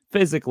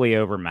physically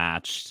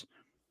overmatched.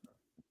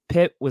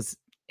 Pitt was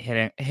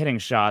hitting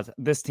shots.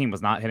 This team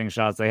was not hitting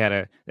shots. They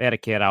had a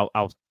kid.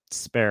 I'll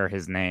spare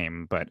his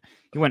name, but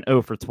he went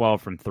 0 for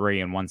 12 from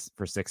 3 and 1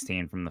 for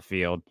 16 from the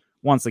field.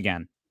 Once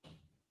again,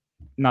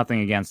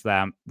 nothing against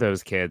them,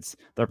 those kids.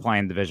 They're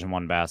playing Division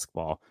I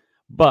basketball.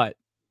 But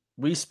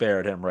we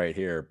spared him right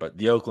here, but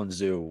the Oakland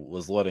Zoo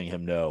was letting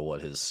him know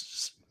what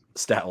his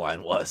stat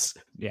line was.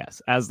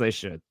 Yes, as they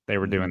should. They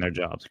were doing their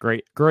jobs.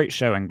 Great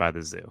showing by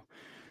the Zoo.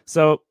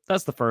 So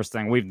that's the first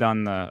thing. We've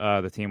done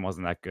the team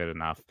wasn't that good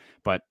enough,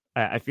 but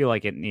I feel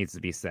like it needs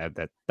to be said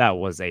that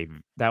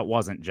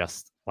wasn't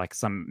just like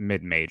some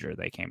mid-major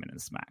they came in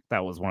and smacked.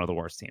 That was one of the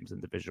worst teams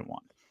in Division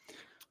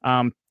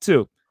I.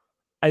 2,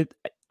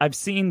 I've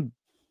seen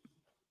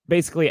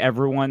basically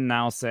everyone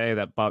now say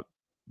that Bub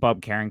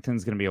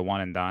Carrington's going to be a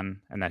one and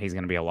done and that he's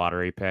going to be a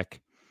lottery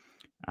pick.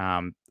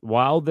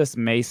 While this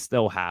may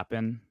still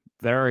happen,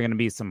 there are going to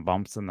be some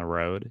bumps in the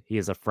road. He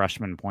is a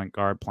freshman point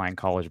guard playing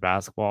college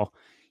basketball.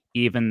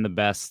 Even the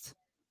best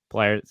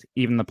players,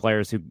 even the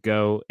players who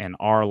go and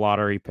are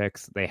lottery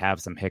picks, they have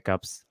some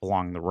hiccups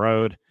along the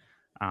road.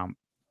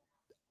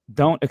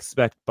 don't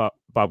expect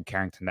Bob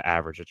Carrington to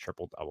average a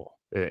triple-double.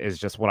 Is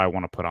just what I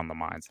want to put on the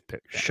minds of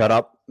Pitt fans. Shut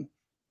up.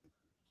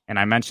 And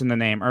I mentioned the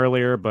name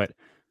earlier, but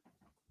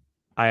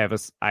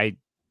I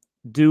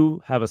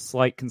do have a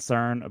slight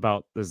concern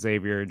about the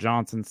Xavier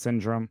Johnson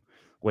syndrome,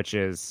 which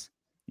is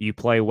you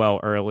play well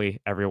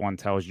early, everyone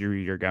tells you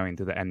you're going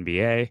to the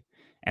NBA,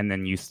 and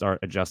then you start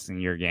adjusting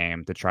your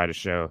game to try to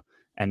show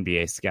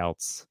NBA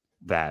scouts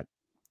that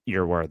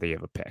you're worthy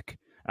of a pick.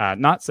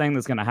 Not saying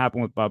that's going to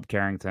happen with Bob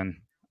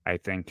Carrington. I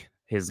think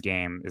his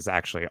game is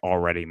actually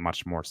already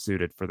much more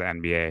suited for the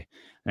NBA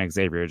than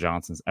Xavier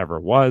Johnson's ever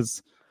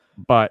was.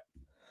 But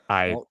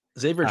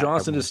Xavier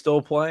Johnson is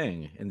still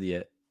playing in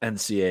the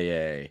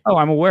NCAA. Oh,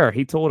 I'm aware.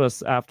 He told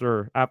us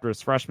after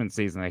his freshman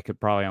season they could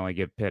probably only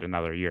give Pitt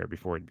another year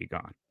before he'd be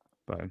gone.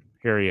 But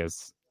here he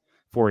is,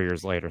 4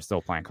 years later,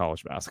 still playing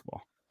college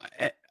basketball.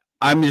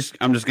 I'm just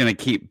gonna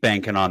keep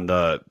banking on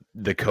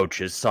the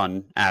coach's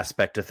son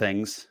aspect of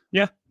things.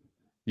 Yeah,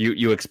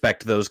 you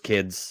expect those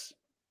kids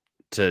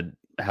to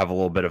have a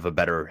little bit of a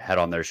better head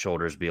on their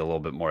shoulders, be a little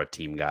bit more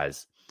team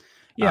guys.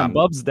 Yeah, and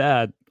Bub's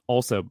dad,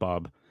 also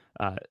Bub,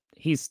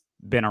 he's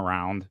been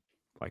around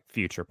like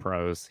future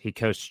pros. He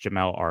coached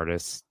Jamel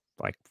Artis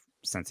like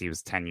since he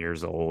was 10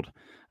 years old.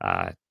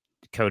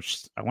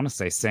 Coached, I want to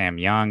say Sam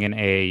Young in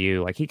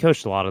AAU. Like he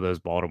coached a lot of those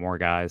Baltimore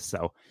guys.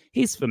 So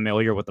he's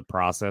familiar with the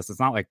process. It's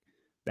not like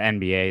the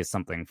NBA is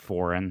something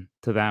foreign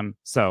to them.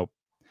 So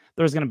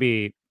there's going to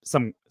be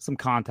some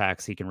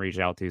contacts he can reach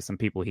out to, some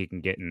people he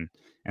can get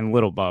in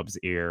little Bub's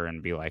ear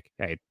and be like,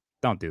 hey,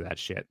 don't do that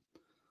shit.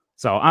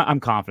 So I'm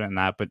confident in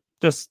that, but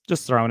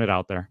just throwing it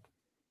out there.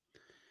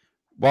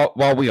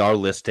 While we are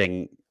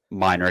listing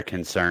minor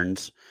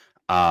concerns,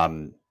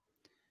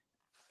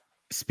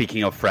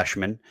 speaking of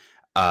freshmen,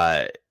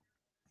 I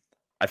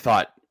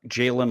thought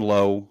Jalen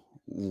Lowe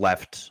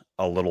left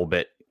a little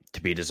bit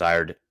to be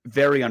desired.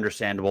 Very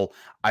understandable.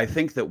 I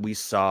think that we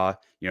saw,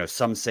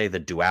 some say the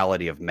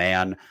duality of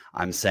man.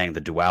 I'm saying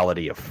the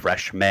duality of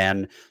fresh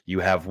man. You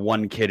have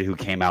one kid who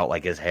came out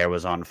like his hair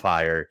was on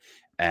fire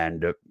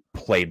and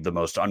played the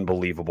most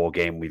unbelievable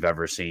game we've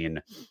ever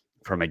seen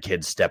from a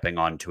kid stepping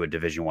onto a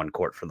Division I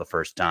court for the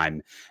first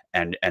time.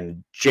 And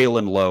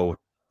Jalen Lowe,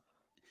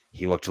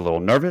 he looked a little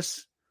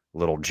nervous, a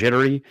little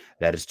jittery.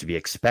 That is to be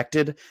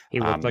expected. He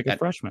looked like a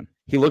freshman.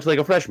 He looked like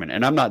a freshman.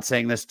 And I'm not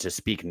saying this to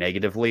speak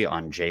negatively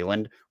on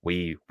Jalen.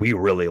 We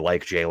really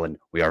like Jalen.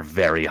 We are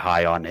very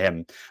high on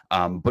him.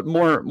 But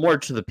more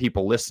to the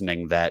people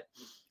listening, that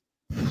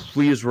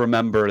please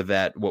remember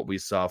that what we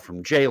saw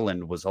from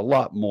Jalen was a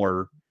lot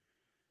more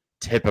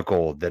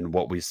typical than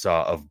what we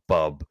saw of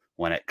Bub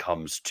when it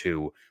comes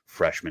to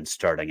freshmen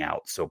starting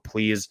out. So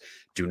please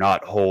do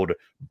not hold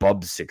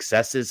Bub's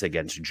successes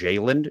against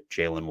Jalen.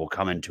 Jalen will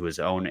come into his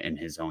own in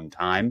his own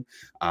time.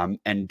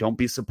 And don't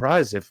be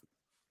surprised if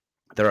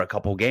there are a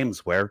couple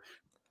games where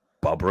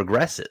Bub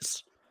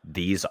regresses.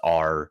 These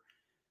are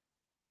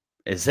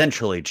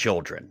essentially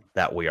children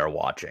that we are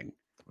watching.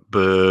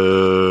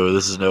 Boo,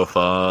 this is no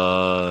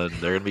fun.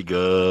 They're going to be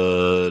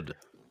good.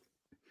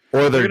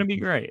 Or they're going to be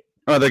great.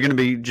 Or they're going to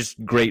be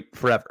just great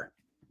forever.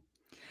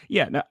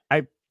 Yeah, no,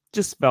 I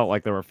just felt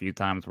like there were a few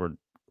times where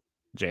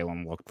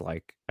Jalen looked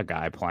like a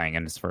guy playing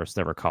in his first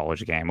ever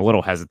college game, a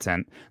little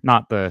hesitant.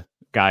 Not the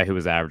guy who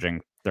was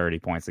averaging 30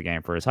 points a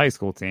game for his high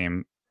school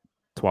team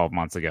 12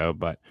 months ago,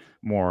 but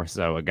more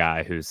so a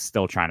guy who's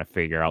still trying to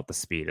figure out the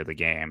speed of the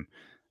game.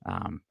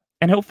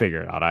 And he'll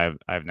figure it out. I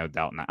have no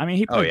doubt in that. I mean,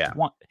 he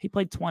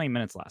played 20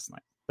 minutes last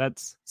night.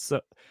 That's so.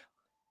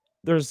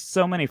 There's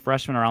so many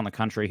freshmen around the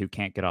country who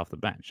can't get off the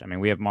bench. I mean,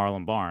 we have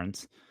Marlon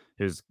Barnes,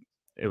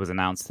 it was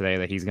announced today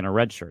that he's going to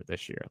redshirt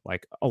this year.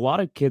 Like, a lot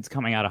of kids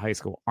coming out of high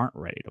school aren't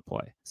ready to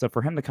play. So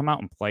for him to come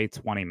out and play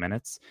 20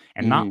 minutes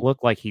and not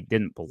look like he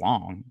didn't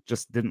belong,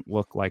 just didn't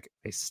look like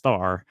a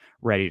star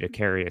ready to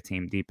carry a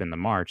team deep into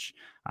March,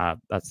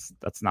 that's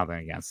nothing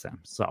against him.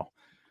 So,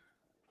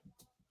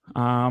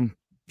 one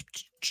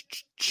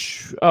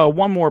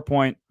more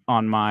point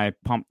on my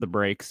pump the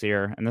brakes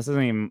here, and this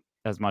isn't even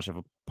as much of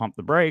a pump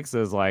the brakes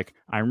as like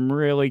I'm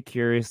really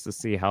curious to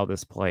see how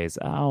this plays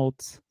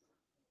out.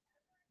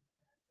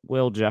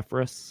 Will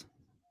Jeffress,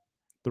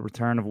 the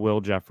return of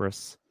Will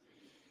Jeffress.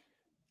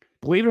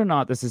 Believe it or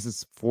not, this is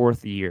his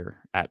 4th year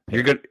at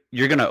Pitt.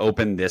 You're gonna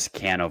open this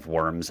can of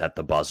worms at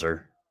the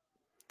buzzer.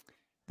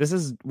 This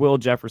is Will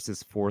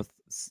Jeffress's 4th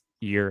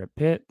year at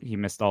Pitt. He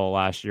missed all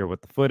last year with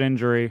the foot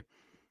injury.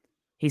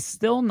 He's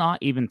still not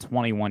even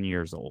 21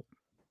 years old.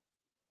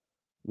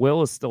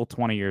 Will is still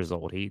 20 years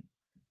old. He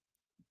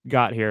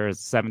got here as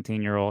a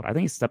 17-year-old. I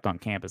think he stepped on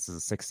campus as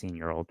a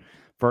 16-year-old.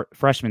 For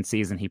freshman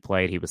season he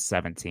played, he was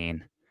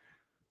 17.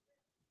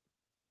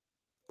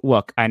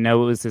 Look, I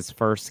know it was his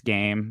first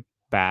game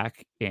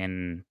back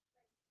in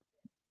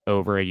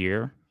over a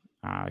year.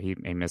 He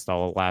missed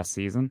all of last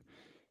season.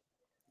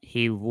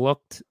 He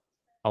looked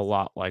a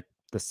lot like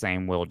the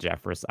same Will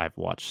Jeffress I've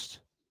watched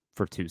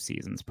for 2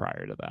 seasons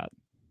prior to that.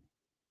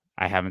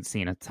 I haven't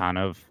seen a ton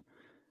of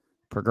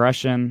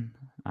progression.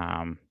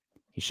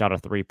 He shot a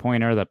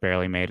 3-pointer that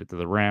barely made it to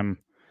the rim.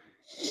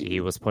 He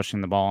was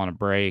pushing the ball on a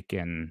break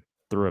and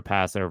threw a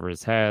pass over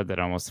his head that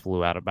almost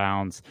flew out of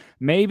bounds.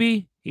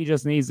 Maybe he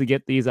just needs to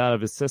get these out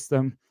of his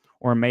system,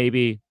 or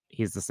maybe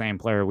he's the same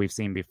player we've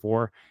seen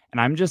before.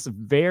 And I'm just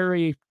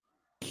very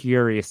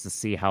curious to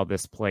see how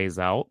this plays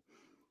out,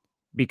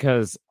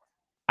 because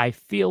I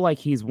feel like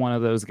he's one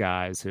of those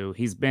guys who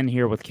he's been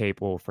here with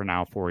Capel for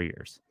now 4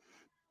 years.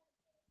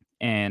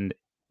 And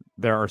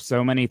there are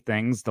so many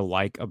things to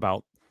like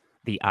about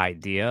the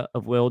idea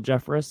of Will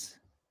Jeffress.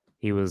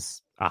 He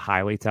was a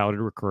highly touted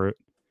recruit.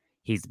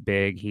 He's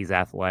big. He's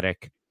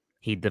athletic.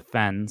 He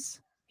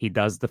defends. He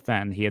does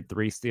defend. He had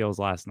 3 steals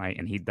last night,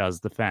 and he does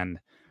defend.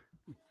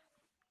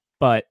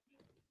 But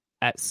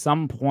at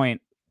some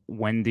point,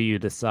 when do you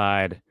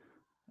decide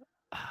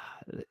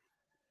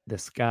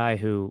this guy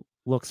who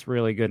looks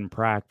really good in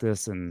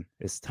practice and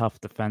is tough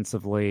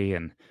defensively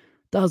and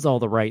does all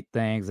the right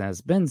things and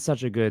has been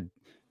such a good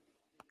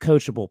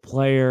coachable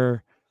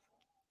player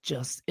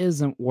just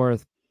isn't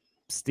worth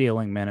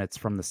stealing minutes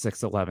from the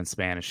 6'11"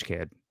 Spanish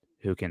kid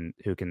who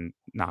can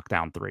knock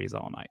down threes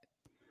all night?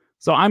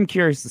 So I'm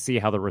curious to see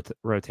how the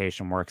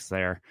rotation works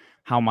there,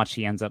 how much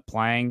he ends up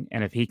playing,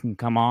 and if he can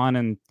come on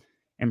and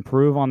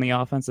improve on the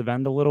offensive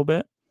end a little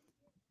bit.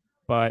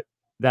 But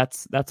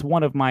that's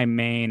one of my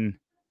main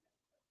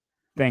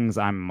things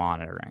I'm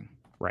monitoring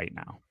right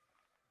now.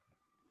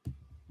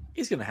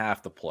 He's going to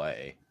have to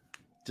play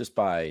just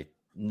by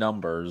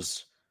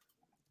numbers.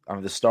 I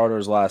mean, the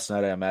starters last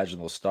night, I imagine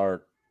they'll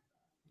start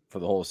for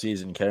the whole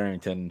season.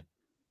 Carrington,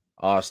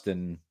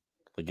 Austin,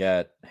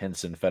 Leggett,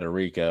 Henson,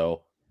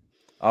 Federico.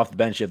 Off the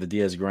bench, you have the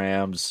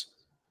Diaz-Grahams,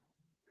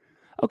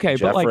 okay,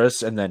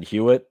 Jeffress, and then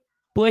Hewitt.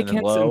 Blake and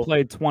then Henson Lowe.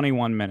 played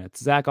 21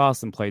 minutes. Zach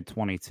Austin played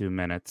 22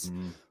 minutes.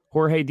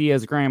 Jorge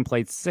Diaz-Graham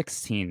played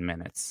 16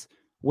 minutes.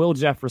 Will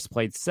Jeffress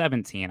played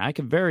 17. I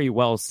could very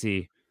well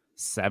see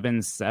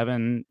 7,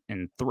 7,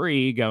 and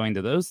 3 going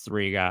to those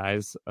 3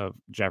 guys of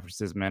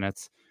Jeffress's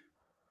minutes,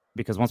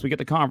 because once we get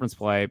to conference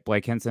play,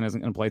 Blake Henson isn't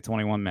going to play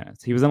 21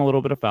 minutes. He was in a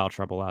little bit of foul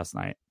trouble last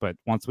night, but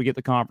once we get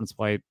to conference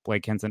play,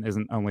 Blake Henson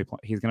isn't only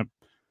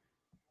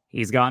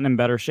he's gotten in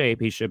better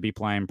shape. He should be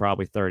playing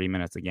probably 30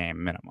 minutes a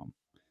game minimum.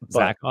 But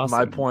Zach Austin,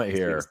 my point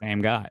here,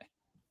 same guy.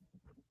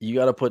 You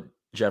got to put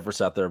Jeffress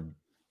out there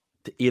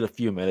to eat a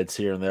few minutes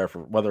here and there, for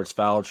whether it's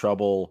foul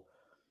trouble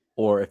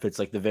or if it's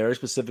like the very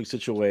specific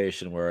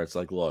situation where it's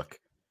like, look,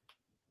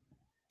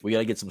 we got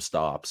to get some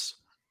stops.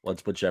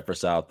 Let's put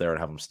Jeffress out there and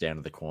have him stand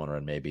in the corner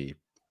and maybe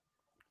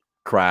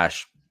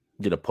crash,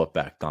 get a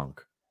putback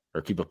dunk,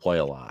 or keep a play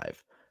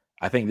alive.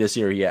 I think this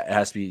year, it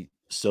has to be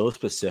so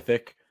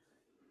specific.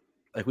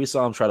 Like, we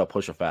saw him try to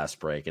push a fast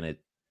break, and it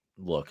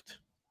looked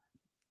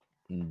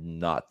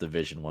not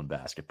Division I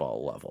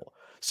basketball level.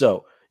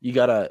 So you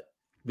got to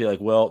be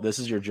like, well, this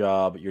is your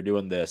job. You're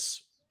doing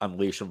this.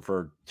 Unleash him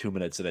for 2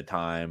 minutes at a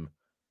time,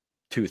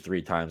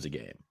 2-3 times a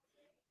game.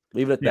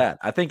 Leave it at that.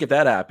 I think if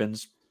that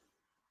happens,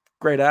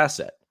 great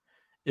asset.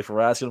 If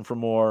we're asking for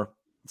more,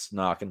 it's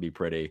not going to be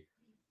pretty.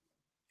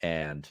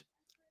 And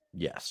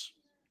yes,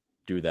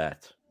 do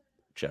that,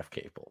 Jeff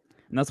Capel.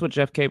 And that's what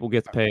Jeff Capel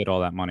gets paid all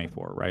that money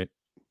for, right?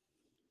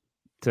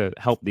 To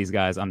help these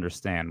guys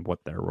understand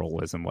what their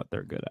role is and what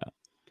they're good at.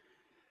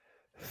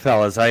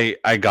 Fellas, I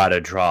got to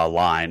draw a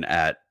line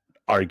at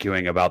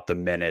arguing about the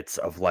minutes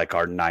of like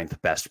our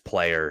 9th best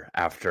player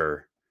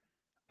after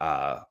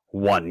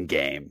one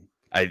game.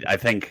 I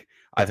think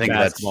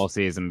basketball that's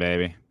season,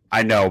 baby.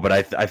 I know, but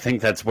I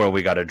think that's where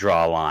we got to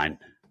draw a line.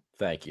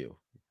 Thank you.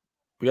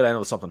 We got to end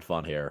with something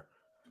fun here.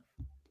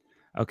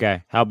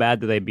 Okay, how bad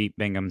do they beat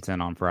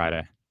Binghamton on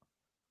Friday?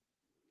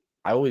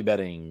 I will be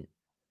betting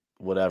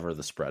whatever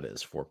the spread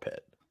is for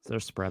Pitt. Is there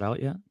a spread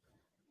out yet?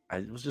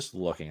 I was just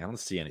looking. I don't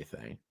see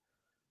anything.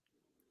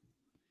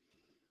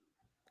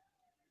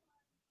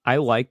 I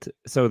liked,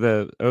 so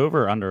the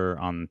over-under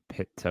on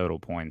Pitt total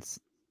points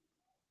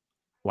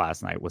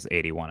last night was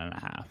 81.5.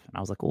 And I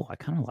was like, oh, I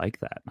kind of like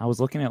that. I was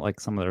looking at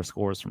like some of their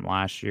scores from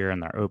last year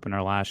and their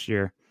opener last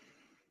year.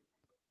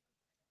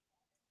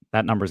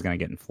 That number's going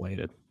to get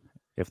inflated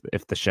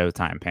if the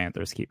Showtime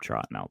Panthers keep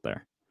trotting out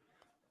there.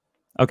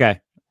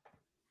 Okay.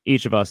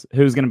 Each of us,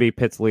 who's going to be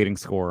Pitt's leading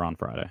scorer on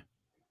Friday?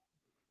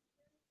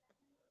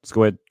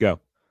 Squid, go.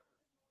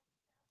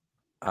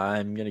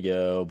 I'm going to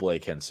go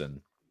Blake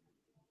Henson.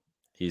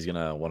 He's going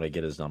to want to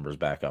get his numbers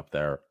back up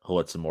there. He'll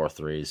hit some more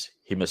threes.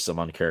 He missed some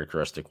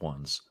uncharacteristic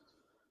ones.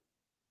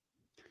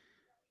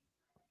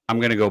 I'm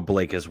going to go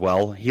Blake as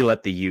well. He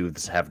let the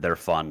youths have their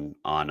fun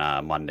on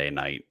Monday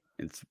night.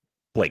 It's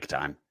Blake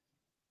time.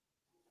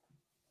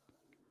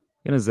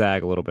 Going to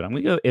zag a little bit. I'm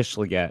going to go Ish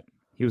Leggett.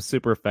 He was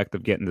super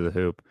effective getting to the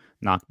hoop,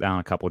 knocked down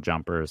a couple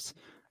jumpers.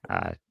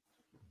 I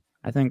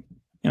think,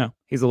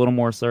 he's a little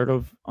more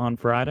assertive on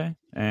Friday,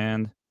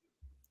 and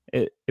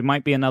it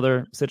might be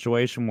another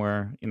situation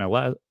where,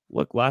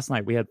 look, last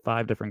night we had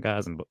 5 different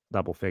guys in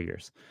double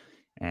figures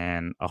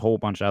and a whole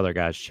bunch of other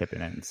guys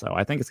chipping in. So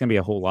I think it's going to be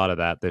a whole lot of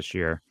that this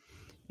year.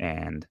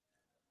 And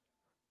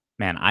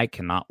man, I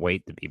cannot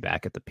wait to be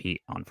back at the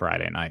Pete on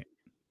Friday night.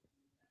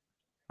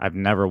 I've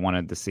never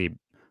wanted to see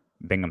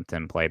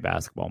Binghamton play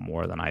basketball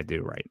more than I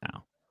do right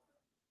now.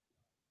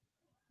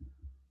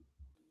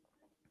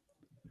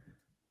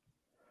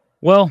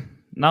 Well,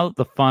 now that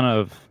the fun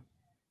of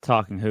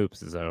talking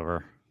hoops is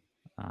over,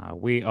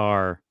 we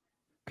are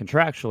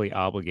contractually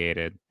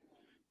obligated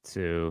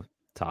to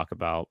talk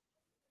about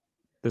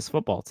this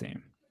football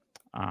team.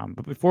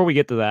 But before we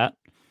get to that,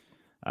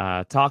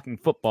 Talking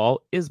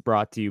Football is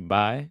brought to you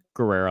by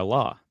Guerrera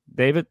Law.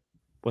 David,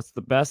 what's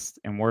the best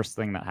and worst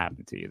thing that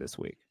happened to you this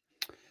week?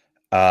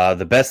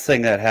 The best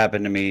thing that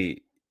happened to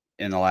me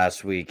in the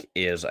last week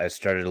is I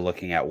started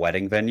looking at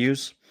wedding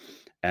venues.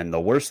 And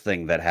the worst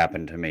thing that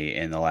happened to me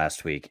in the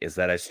last week is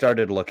that I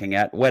started looking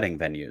at wedding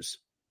venues.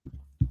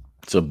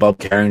 So Bub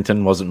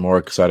Carrington wasn't more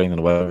exciting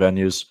than wedding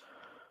venues.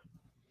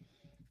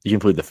 You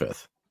can plead the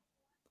fifth.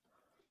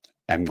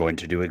 I'm going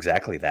to do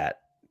exactly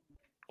that.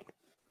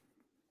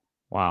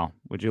 Wow,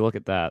 would you look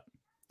at that?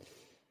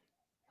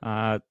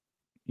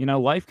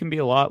 Life can be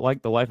a lot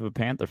like the life of a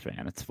Panther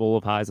fan. It's full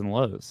of highs and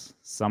lows.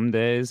 Some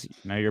days,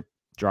 you're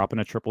dropping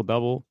a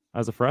triple-double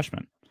as a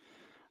freshman.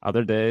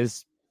 Other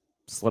days,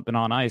 slipping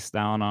on ice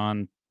down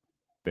on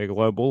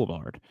Bigelow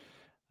Boulevard.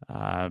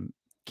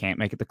 Can't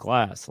make it to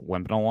class,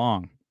 limping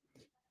along.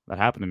 That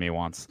happened to me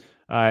once.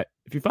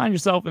 If you find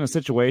yourself in a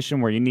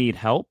situation where you need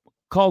help,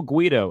 call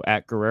Guido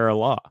at Guerrera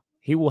Law.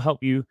 He will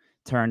help you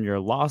turn your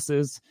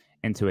losses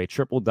into a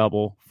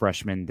triple-double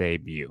freshman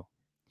debut.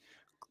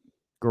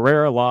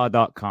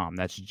 GuerreraLaw.com.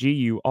 That's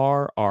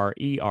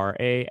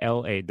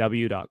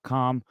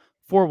GURRERALAW.com.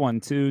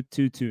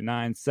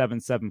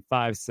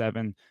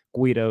 412-229-7757.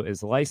 Guido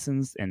is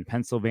licensed in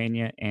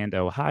Pennsylvania and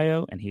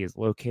Ohio, and he is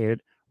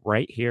located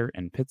right here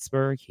in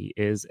Pittsburgh. He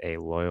is a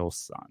loyal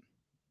son.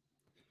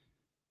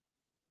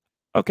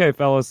 Okay,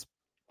 fellas.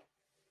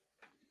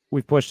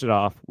 We've pushed it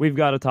off. We've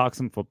got to talk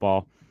some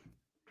football.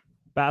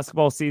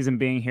 Basketball season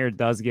being here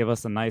does give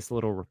us a nice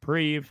little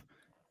reprieve,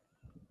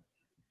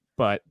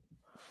 but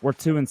we're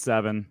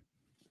 2-7.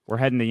 We're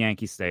heading to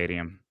Yankee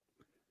Stadium.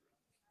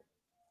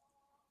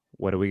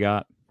 What do we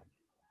got?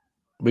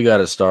 We got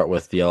to start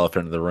with the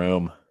elephant in the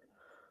room.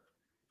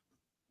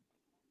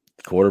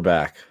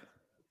 Quarterback.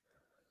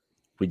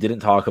 We didn't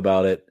talk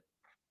about it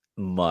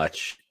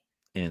much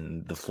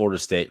in the Florida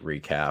State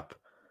recap,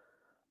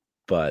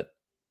 but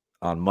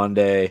on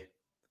Monday,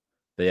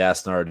 they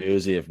asked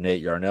Narduzzi if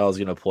Nate Yarnell is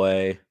going to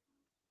play,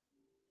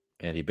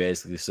 and he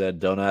basically said,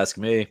 "Don't ask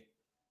me.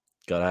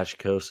 Gotta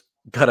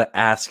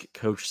ask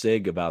Coach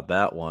Sig about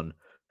that one."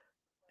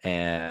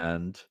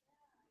 And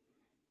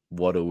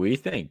what do we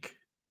think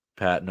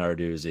Frank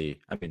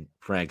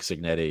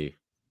Signetti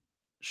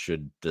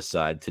should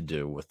decide to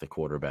do with the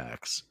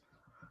quarterbacks?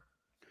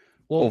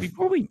 Well,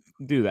 before we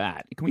do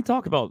that, can we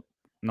talk about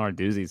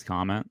Narduzzi's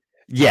comment?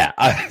 Yeah,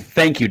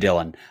 thank you,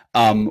 Dylan.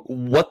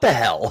 What the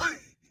hell?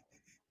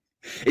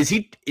 I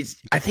think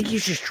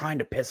he's just trying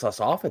to piss us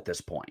off at this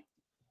point.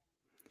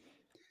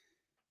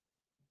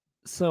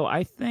 So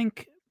I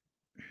think,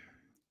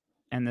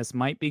 and this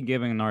might be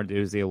giving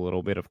Narduzzi a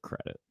little bit of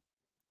credit,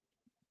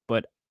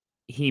 but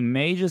he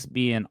may just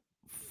be in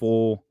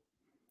full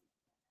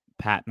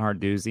Pat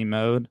Narduzzi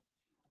mode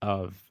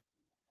of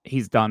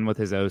he's done with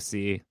his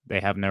OC. They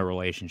have no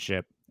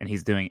relationship, and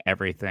he's doing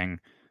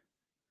everything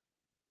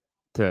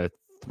to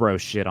throw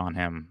shit on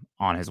him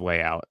on his way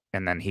out,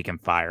 and then he can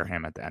fire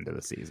him at the end of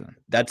the season.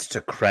 That's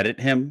to credit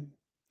him.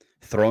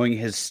 Throwing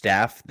his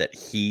staff that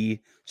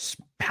he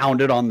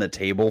pounded on the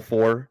table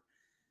for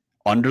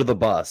under the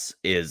bus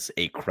is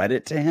a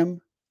credit to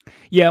him.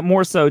 Yeah,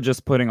 more so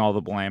just putting all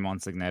the blame on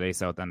Signetti,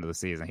 so at the end of the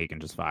season he can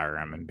just fire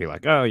him and be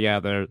like, "Oh yeah,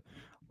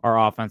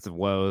 our offensive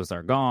woes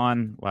are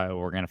gone.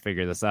 We're gonna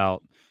figure this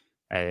out.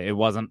 It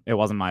wasn't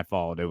my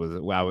fault. I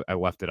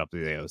left it up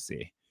to the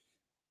OC."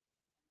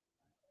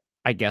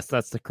 I guess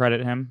that's to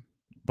credit him,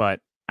 but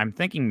I'm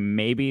thinking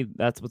maybe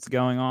that's what's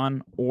going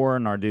on, or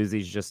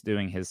Narduzzi's just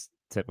doing his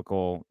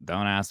typical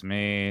 "don't ask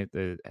me"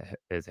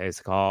 is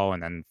his call,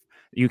 and then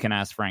you can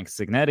ask Frank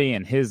Signetti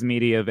and his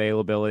media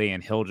availability,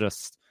 and he'll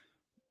just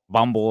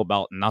bumble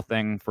about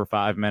nothing for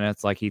 5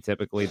 minutes like he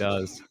typically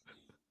does.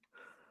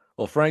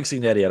 Well, Frank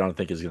Signetti, I don't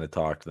think is going to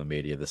talk to the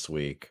media this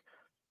week.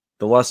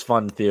 The less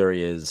fun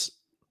theory is,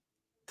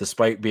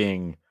 despite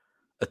being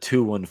a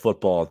 2-1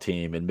 football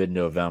team in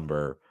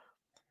mid-November,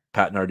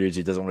 Pat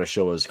Narduzzi doesn't want to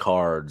show his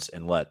cards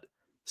and let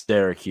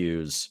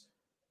Syracuse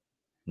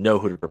know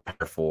who to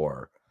prepare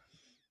for.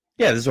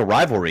 Yeah, this is a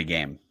rivalry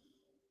game.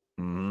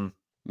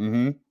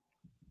 There's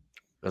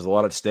a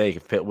lot at stake.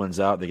 If Pitt wins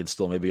out, they can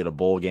still maybe get a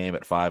bowl game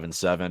at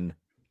 5-7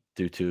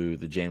 due to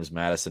the James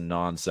Madison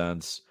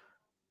nonsense.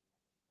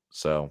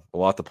 So a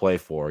lot to play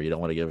for. You don't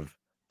want to give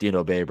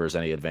Dino Babers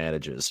any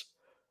advantages.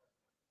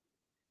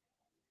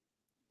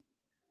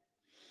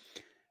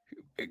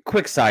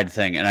 Quick side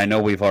thing, and I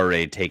know we've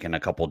already taken a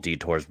couple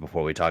detours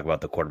before we talk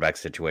about the quarterback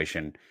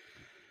situation.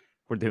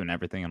 We're doing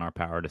everything in our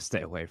power to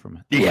stay away from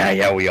it.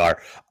 Yeah, we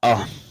are.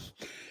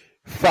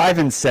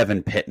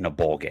 5-7 Pitt in a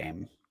bowl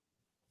game.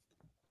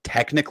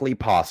 Technically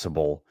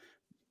possible.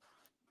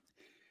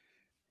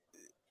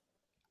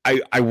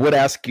 I would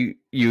ask you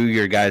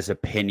your guys'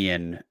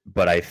 opinion,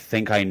 but I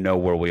think I know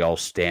where we all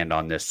stand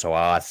on this, so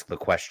I'll ask the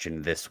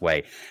question this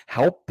way.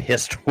 How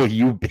pissed will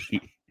you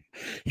be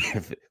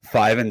if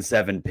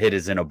 5-7 Pitt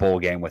is in a bowl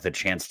game with a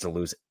chance to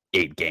lose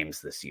 8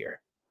 games this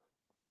year.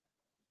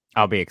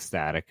 I'll be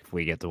ecstatic if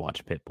we get to watch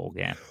a Pitt bowl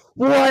game.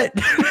 What?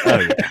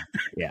 Oh yeah,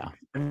 yeah.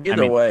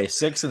 Either way,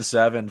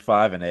 6-7,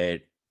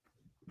 5-8.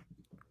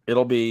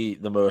 It'll be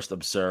the most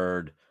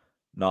absurd,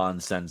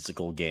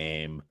 nonsensical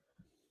game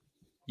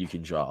you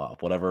can draw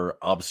up. Whatever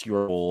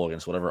obscure bowl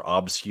against whatever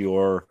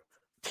obscure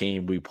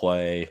team we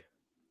play.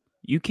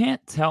 You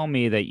can't tell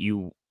me that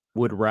you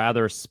would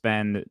rather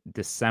spend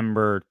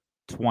December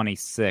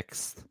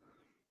 26th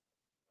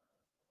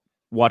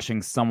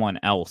watching someone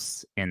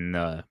else in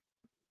the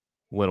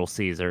Little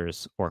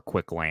Caesars or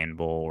Quick Lane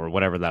Bowl or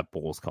whatever that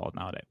bowl is called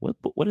nowadays.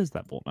 What is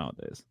that bowl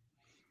nowadays?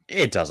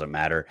 It doesn't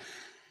matter.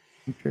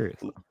 I'm curious.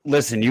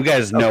 Listen, you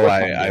guys know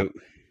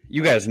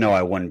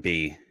I wouldn't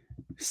be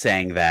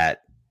saying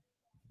that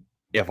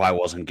if I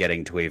wasn't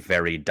getting to a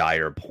very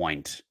dire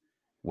point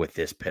with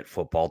this Pitt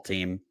football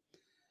team.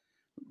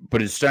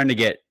 But it's starting to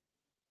get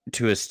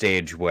to a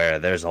stage where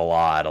there's a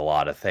lot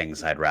of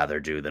things I'd rather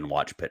do than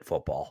watch Pitt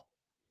football.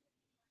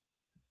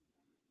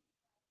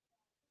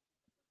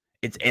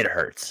 It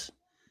hurts.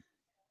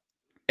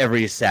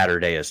 Every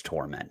Saturday is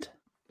torment.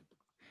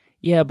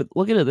 Yeah, but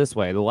look at it this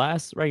way. The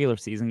last regular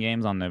season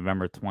games on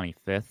November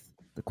 25th,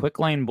 the Quick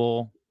Lane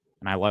Bowl,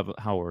 and I love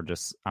how I'm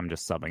just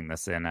subbing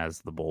this in as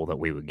the bowl that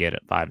we would get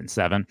at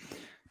 5-7,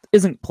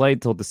 isn't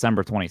played till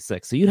December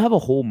 26th. So you'd have a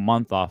whole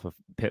month off of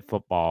Pitt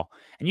football,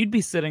 and you'd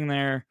be sitting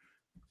there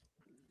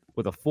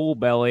with a full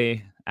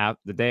belly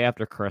the day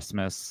after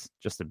Christmas,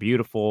 just a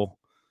beautiful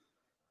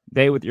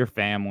day with your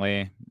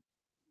family,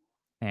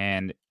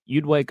 and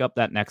you'd wake up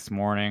that next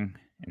morning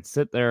and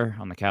sit there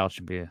on the couch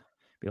and be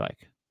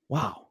like,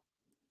 wow,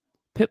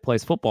 Pitt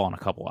plays football in a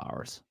couple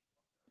hours.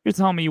 You're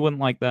telling me you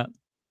wouldn't like that?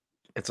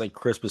 It's like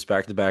Christmas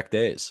back-to-back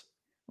days.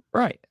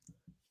 Right.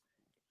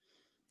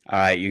 All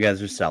right, you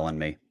guys are selling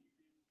me.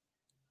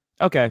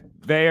 Okay,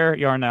 Vayer,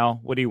 Yarnell,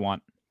 what do you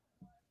want?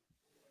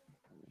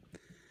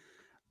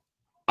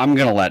 I'm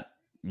going to let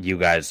you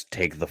guys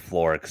take the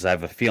floor because I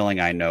have a feeling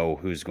I know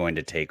who's going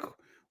to take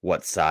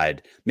what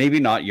side. Maybe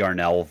not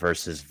Yarnell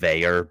versus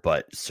Vayer,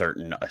 but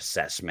certain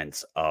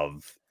assessments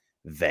of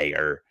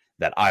Vayer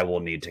that I will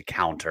need to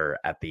counter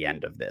at the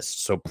end of this.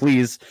 So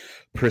please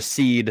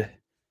proceed.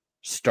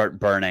 Start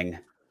burning.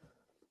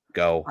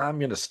 Go. I'm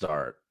going to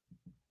start.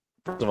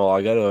 First of all,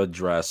 I got to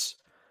address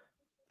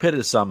Pitt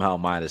is somehow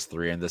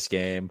 -3 in this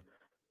game.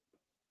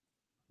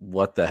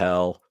 What the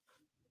hell?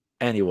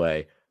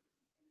 Anyway,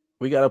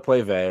 we got to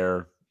play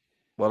Vayer.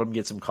 Let him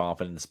get some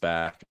confidence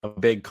back. I'm a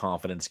big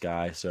confidence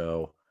guy,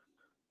 so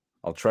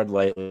I'll tread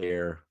lightly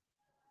here.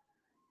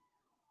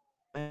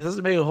 It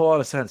doesn't make a whole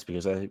lot of sense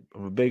because I'm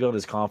big on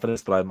his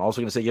confidence, but I'm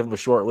also going to say give him a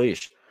short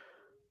leash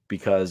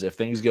because if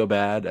things go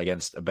bad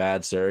against a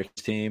bad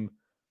Syracuse team,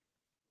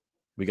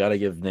 we got to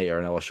give Nate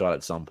Yarnell a shot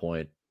at some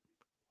point.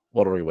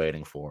 What are we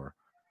waiting for?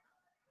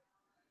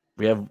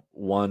 We have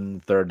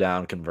 1 third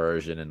down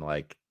conversion in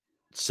like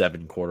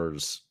 7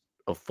 quarters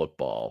of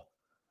football.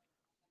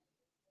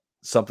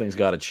 Something's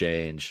got to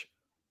change.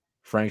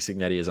 Frank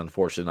Signetti is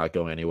unfortunately not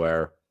going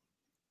anywhere.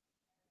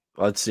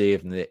 Let's see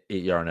if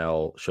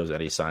Yarnell shows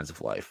any signs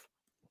of life.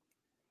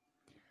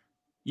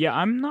 Yeah,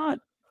 I'm not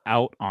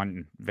out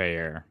on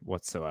Vayer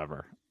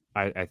whatsoever.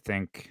 I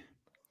think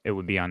it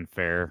would be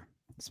unfair,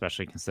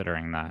 especially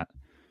considering that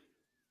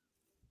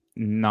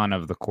none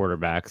of the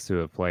quarterbacks who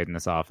have played in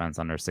this offense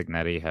under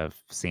Signetti have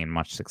seen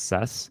much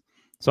success.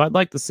 So I'd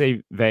like to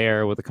see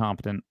Vayer with a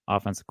competent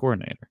offensive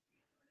coordinator.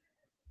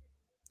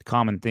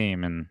 Common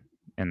theme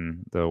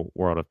in the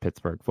world of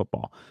Pittsburgh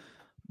football.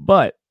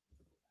 But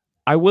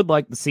I would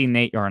like to see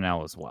Nate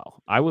Yarnell as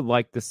well. I would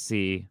like to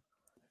see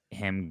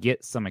him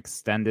get some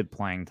extended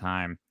playing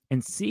time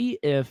and see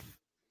if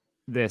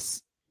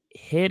this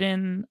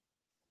hidden,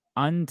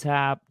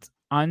 untapped,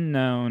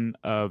 unknown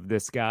of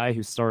this guy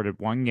who started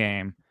 1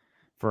 game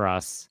for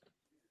us,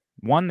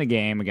 won the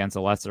game against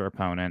a lesser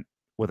opponent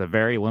with a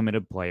very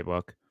limited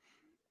playbook,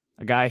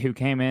 a guy who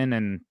came in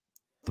and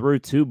threw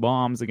 2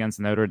 bombs against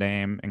Notre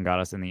Dame and got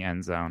us in the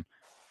end zone.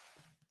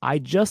 I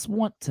just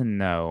want to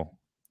know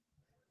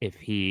if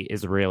he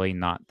is really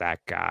not that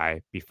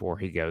guy before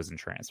he goes and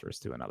transfers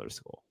to another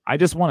school. I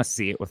just want to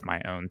see it with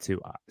my own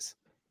 2 eyes.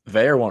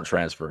 Vayer won't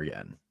transfer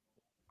again.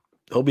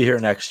 He'll be here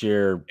next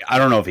year. I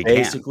don't know if he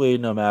basically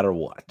no matter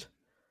what.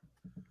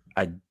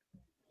 I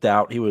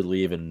doubt he would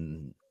leave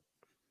and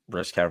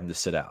risk having to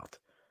sit out.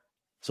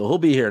 So he'll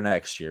be here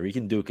next year. We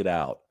can duke it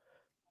out.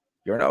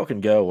 Yarnell can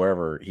go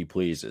wherever he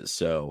pleases.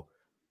 So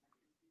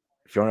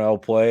if Yarnell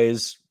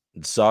plays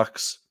and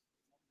sucks,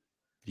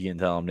 you can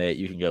tell him, Nate,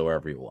 you can go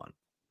wherever you want.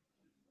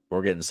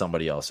 We're getting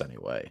somebody else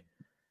anyway.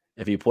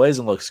 If he plays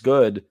and looks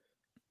good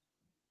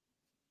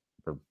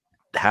or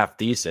half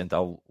decent,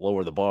 I'll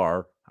lower the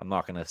bar. I'm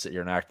not going to sit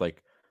here and act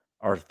like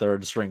our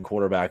 3rd string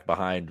quarterback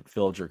behind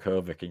Phil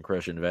Jerkovic and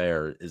Christian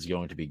Vayer is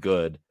going to be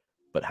good.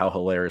 But how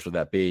hilarious would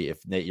that be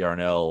if Nate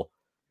Yarnell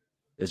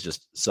is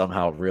just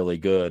somehow really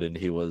good and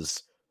he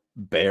was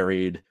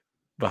buried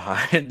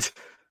behind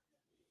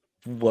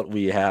what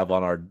we have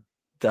on our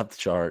depth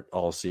chart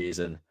all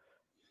season?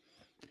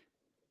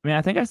 I mean,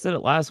 I think I said it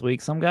last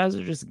week. Some guys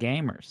are just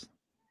gamers.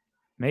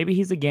 Maybe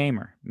he's a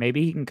gamer.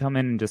 Maybe he can come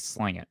in and just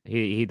sling it.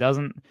 He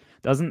doesn't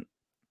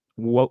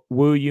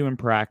woo you in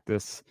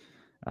practice.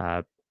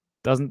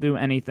 Doesn't do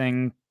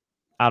anything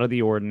out of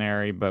the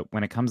ordinary. But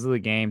when it comes to the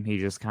game, he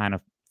just kind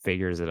of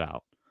figures it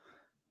out.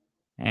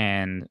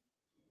 And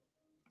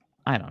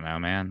I don't know,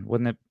 man.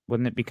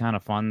 Wouldn't it be kind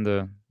of fun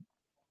to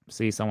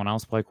see someone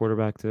else play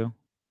quarterback too?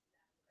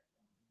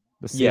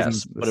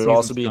 Yes, but it'd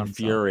also be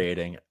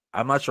infuriating.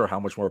 I'm not sure how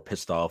much more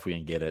pissed off we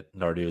can get at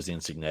Narduzzi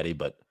and Cignetti,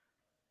 but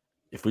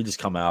if we just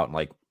come out and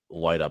like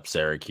light up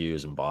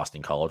Syracuse and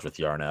Boston College with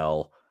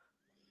Yarnell,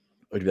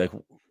 it'd be like,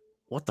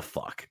 what the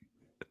fuck?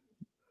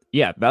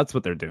 Yeah, that's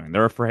what they're doing.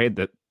 They're afraid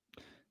that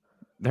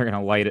they're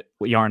gonna light it.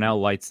 Yarnell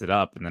lights it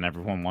up, and then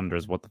everyone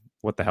wonders what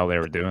the hell they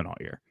were doing all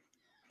year.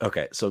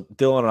 Okay, so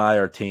Dylan and I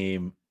are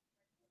team.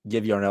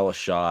 Give Yarnell a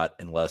shot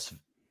unless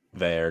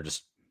Veer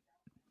just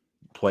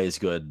plays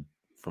good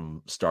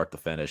from start to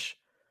finish.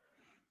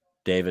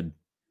 David,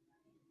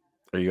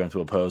 are you going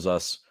to oppose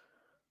us?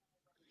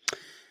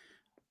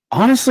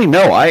 Honestly,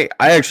 no. I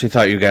actually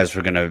thought you guys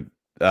were going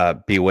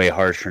to be way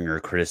harsher in your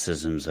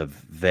criticisms of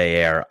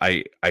Veer.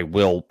 I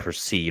will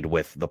proceed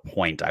with the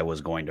point I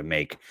was going to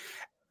make,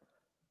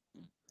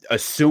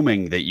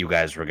 assuming that you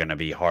guys were going to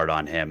be hard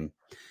on him.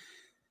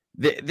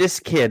 This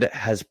kid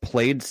has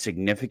played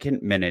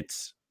significant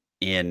minutes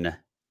in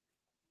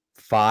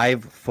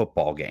 5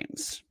 football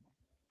games.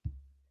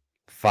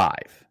 5.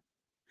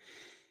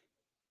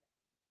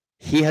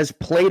 He has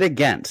played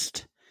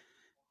against,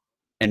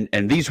 and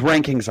these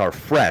rankings are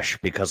fresh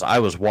because I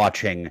was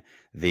watching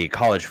the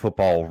college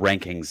football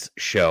rankings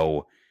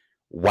show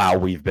while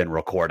we've been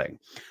recording.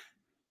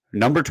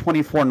 Number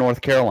 24, North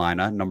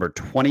Carolina. Number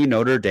 20,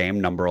 Notre Dame.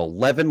 Number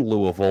 11,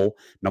 Louisville.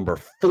 Number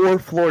 4,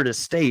 Florida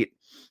State.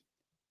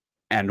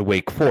 And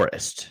Wake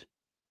Forest.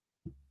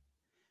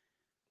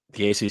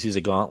 The ACC is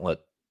a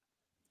gauntlet.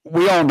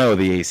 We all know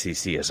the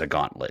ACC is a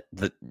gauntlet.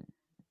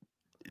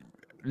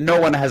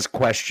 No one has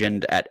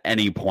questioned at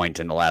any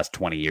point in the last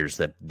 20 years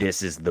that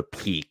this is the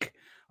peak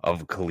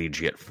of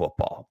collegiate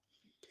football.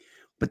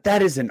 But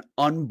that is an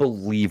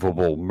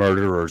unbelievable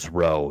murderer's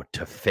row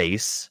to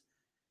face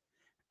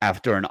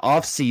after an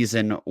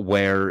offseason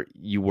where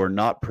you were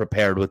not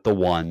prepared with the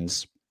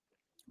ones,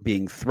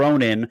 being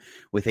thrown in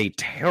with a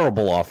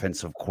terrible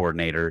offensive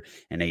coordinator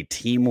and a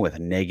team with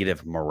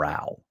negative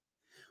morale.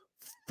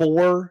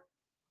 4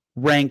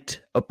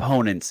 ranked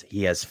opponents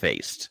he has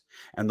faced.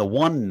 And the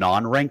one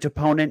non-ranked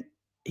opponent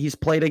he's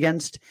played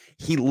against,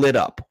 he lit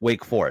up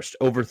Wake Forest,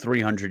 over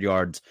 300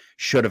 yards,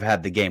 should have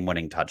had the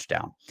game-winning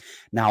touchdown.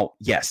 Now,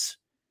 yes,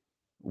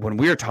 when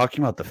we are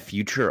talking about the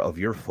future of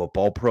your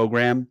football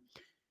program,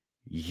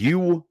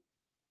 you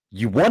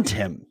want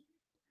him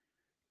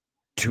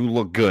to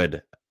look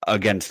good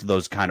against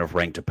those kind of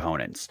ranked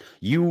opponents.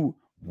 You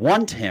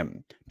want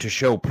him to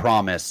show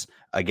promise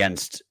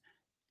against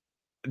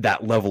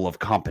that level of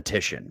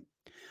competition.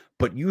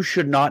 But you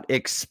should not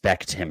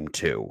expect him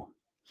to.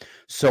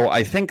 So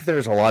I think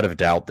there's a lot of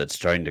doubt that's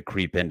starting to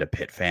creep into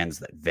Pitt fans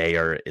that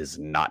Veer is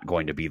not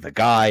going to be the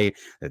guy,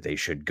 that they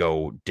should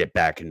go dip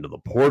back into the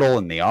portal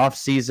in the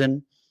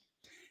offseason.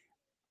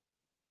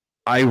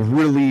 I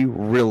really,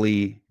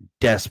 really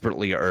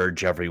desperately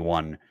urge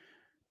everyone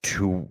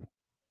to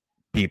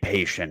be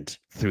patient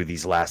through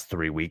these last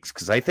 3 weeks,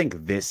 because I think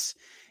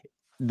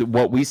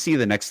what we see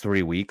the next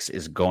 3 weeks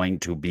is going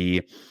to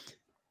be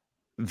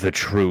the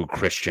true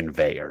Christian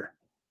Veer.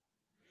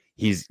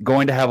 He's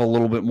going to have a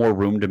little bit more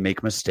room to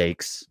make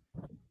mistakes.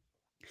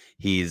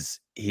 He's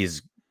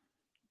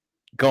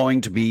going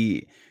to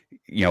be,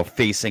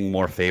 facing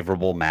more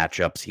favorable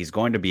matchups. He's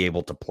going to be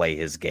able to play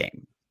his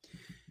game.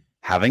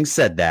 Having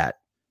said that,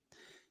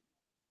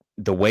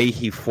 the way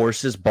he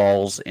forces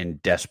balls in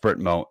desperate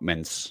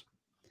moments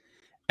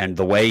and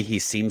the way he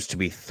seems to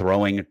be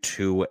throwing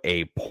to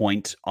a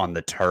point on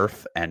the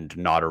turf and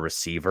not a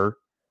receiver,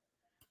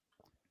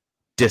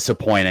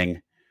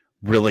 disappointing.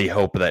 Really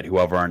hope that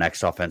whoever our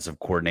next offensive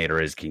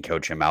coordinator is can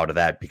coach him out of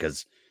that,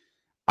 because,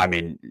 I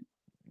mean,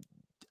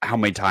 how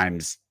many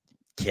times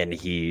can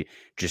he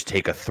just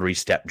take a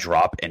 3-step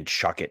drop and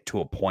chuck it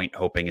to a point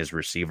hoping his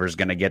receiver is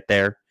going to get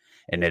there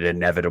and it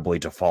inevitably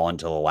to fall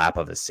into the lap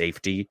of a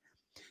safety?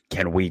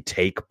 Can we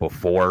take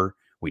before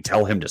we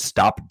tell him to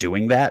stop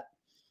doing that?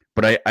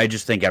 But I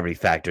just think every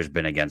factor's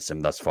been against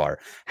him thus far.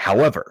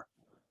 However,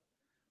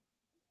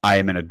 I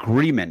am in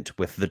agreement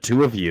with the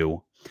two of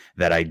you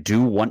that I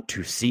do want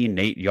to see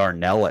Nate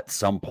Yarnell at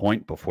some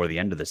point before the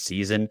end of the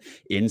season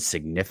in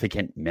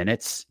significant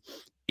minutes,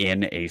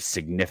 in a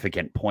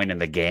significant point in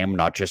the game,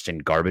 not just in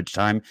garbage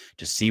time,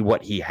 to see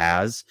what he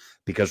has.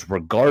 Because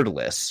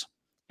regardless,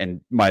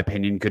 and my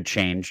opinion could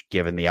change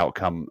given the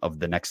outcome of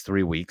the next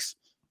 3 weeks,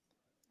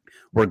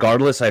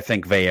 regardless, I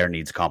think Veer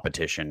needs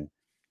competition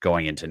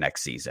going into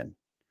next season.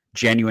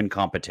 Genuine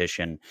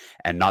competition,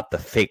 and not the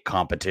fake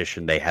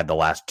competition they had the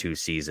last 2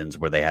 seasons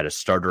where they had a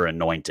starter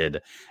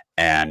anointed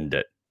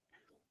and,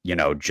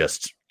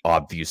 just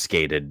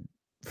obfuscated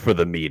for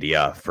the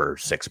media for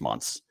 6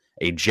 months.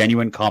 A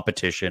genuine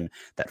competition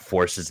that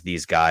forces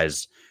these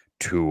guys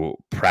to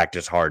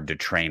practice hard, to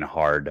train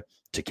hard,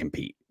 to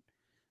compete.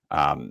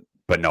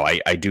 But no,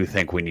 I do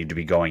think we need to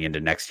be going into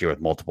next year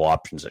with multiple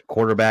options at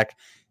quarterback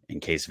in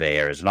case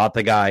Veer is not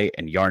the guy,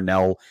 and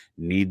Yarnell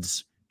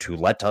needs to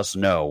let us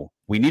know.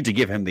 We need to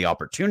give him the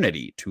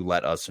opportunity to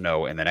let us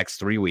know in the next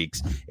 3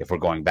 weeks if we're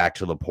going back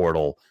to the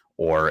portal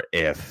or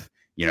if,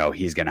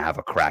 he's going to have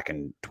a crack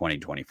in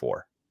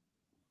 2024.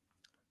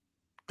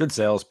 Good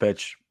sales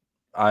pitch.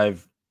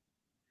 I've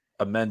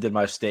amended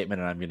my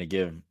statement, and I'm going to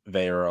give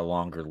Veer a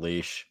longer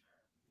leash.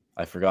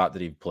 I forgot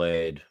that he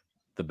played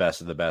the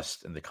best of the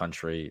best in the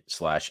country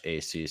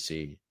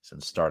 /ACC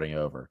since starting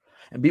over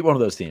and beat one of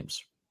those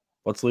teams.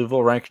 What's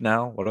Louisville ranked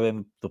now? What are they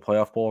in the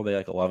playoff poll? Are they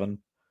like 11?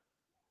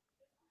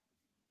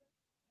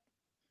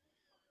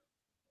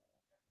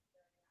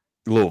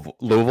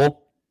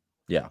 Louisville?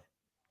 Yeah.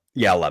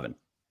 Yeah, 11.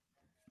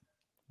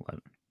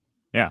 11.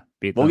 Yeah.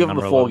 We'll give them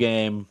the full 11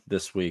 game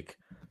this week.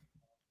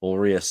 We'll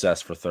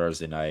reassess for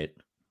Thursday night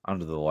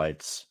under the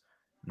lights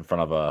in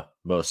front of a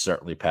most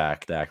certainly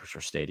packed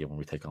Acrisure Stadium when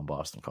we take on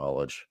Boston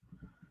College.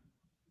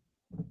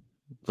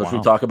 So should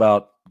we talk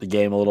about the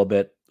game a little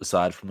bit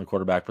aside from the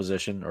quarterback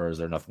position, or is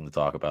there nothing to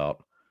talk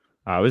about?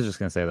 I was just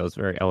going to say that was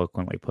very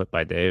eloquently put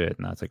by David,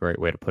 and that's a great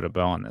way to put a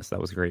bow on this. That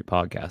was great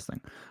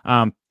podcasting.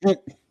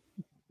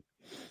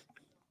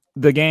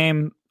 The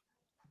game,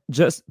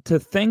 just to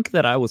think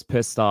that I was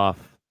pissed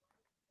off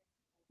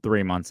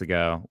 3 months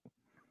ago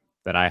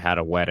that I had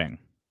a wedding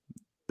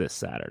this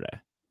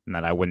Saturday and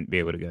that I wouldn't be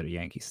able to go to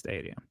Yankee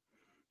Stadium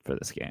for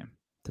this game.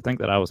 To think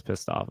that I was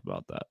pissed off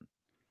about that.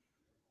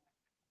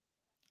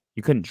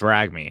 You couldn't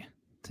drag me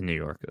to New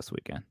York this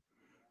weekend.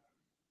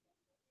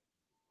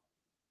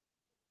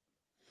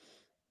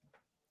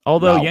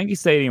 Although Yankee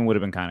Stadium would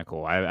have been kind of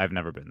cool. I've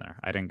never been there.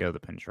 I didn't go to the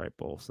Pinstripe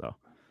Bowl, so.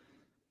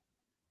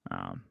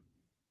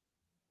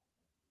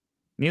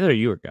 Neither of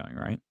you are going,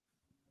 right?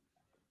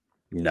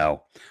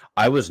 No,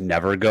 I was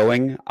never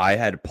going. I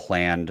had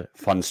planned,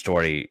 fun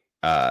story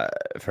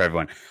for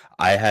everyone.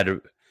 I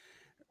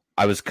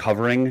was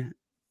covering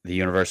the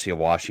University of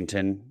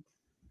Washington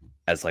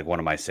as like one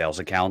of my sales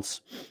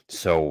accounts.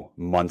 So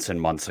months and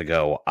months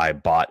ago, I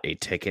bought a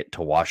ticket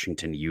to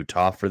Washington,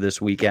 Utah for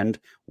this weekend.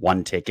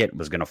 One ticket,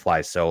 was going to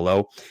fly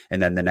solo.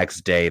 And then the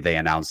next day they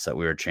announced that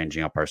we were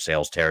changing up our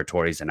sales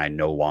territories and I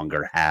no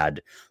longer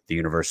had the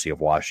University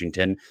of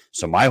Washington.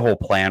 So my whole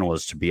plan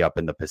was to be up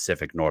in the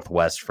Pacific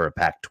Northwest for a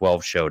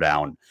Pac-12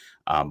 showdown.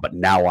 But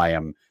now I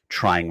am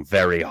trying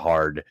very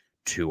hard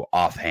to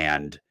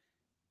offhand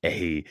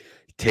a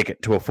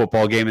ticket to a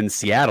football game in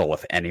Seattle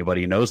if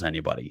anybody knows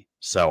anybody.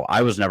 So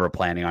I was never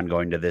planning on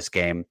going to this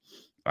game.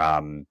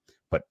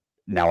 But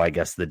now I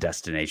guess the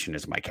destination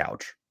is my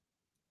couch.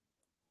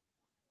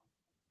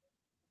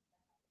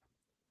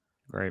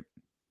 Great.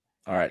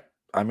 All right.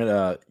 I'm going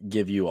to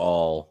give you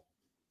all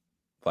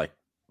like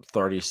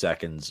 30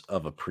 seconds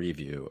of a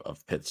preview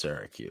of Pitt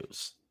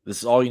Syracuse. This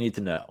is all you need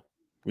to know.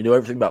 We know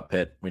everything about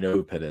Pitt. We know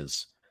who Pitt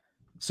is.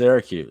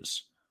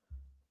 Syracuse.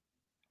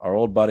 Our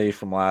old buddy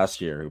from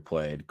last year who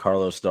played,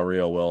 Carlos Del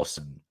Rio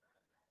Wilson,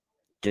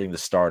 getting the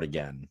start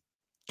again.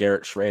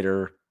 Garrett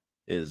Schrader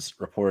is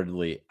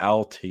reportedly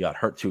out. He got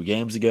hurt 2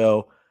 games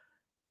ago.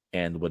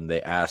 And when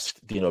they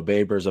asked Dino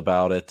Babers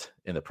about it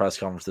in the press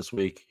conference this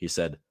week, he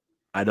said,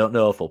 I don't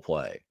know if he'll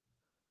play.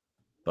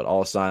 But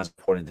all signs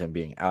pointing to him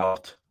being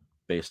out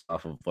based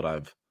off of what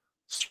I've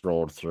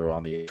scrolled through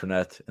on the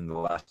internet in the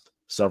last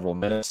several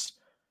minutes.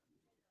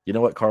 You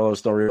know what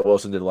Carlos Del Rio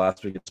Wilson did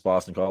last week against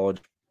Boston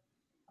College?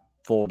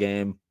 Full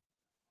game.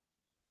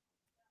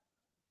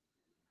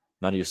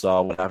 None of you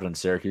saw what happened in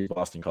Syracuse,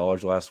 Boston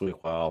College last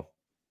week. Wow.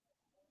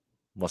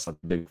 Must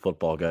not be big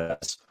football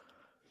guys.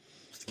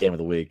 It's the game of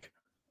the week.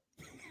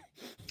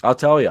 I'll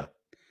tell you.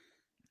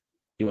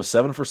 He was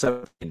 7 for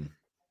 17.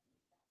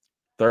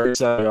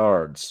 37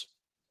 yards.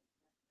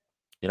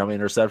 You know how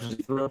many interceptions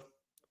he threw?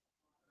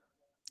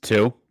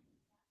 2.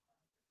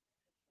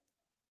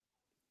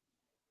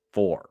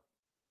 4.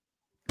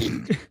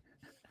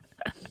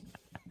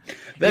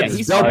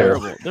 He's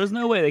terrible. There's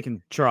no way they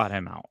can trot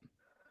him out.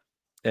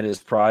 In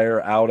his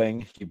prior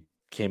outing, he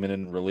came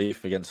in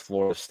relief against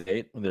Florida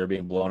State when they were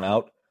being blown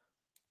out.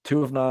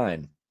 2 of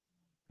 9.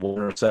 1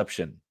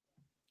 interception.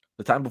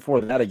 The time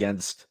before that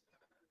against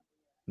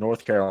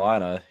North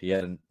Carolina, he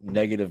had a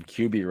negative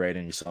QB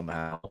rating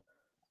somehow.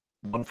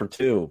 1 for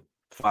 2.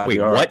 5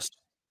 yards.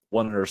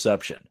 What? 1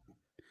 interception.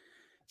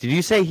 Did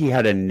you say he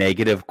had a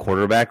negative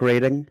quarterback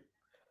rating?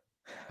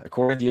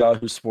 According to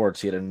Yahoo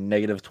Sports, he had a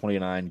negative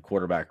 29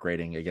 quarterback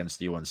rating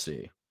against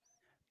UNC.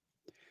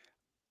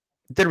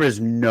 There is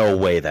no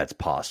way that's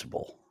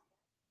possible.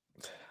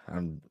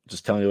 I'm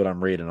just telling you what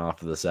I'm reading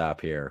off of this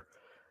app here.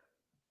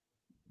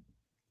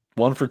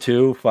 1 for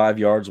 2, 5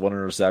 yards, 1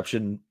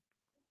 interception.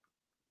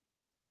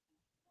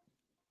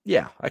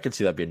 Yeah, I can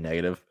see that being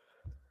negative.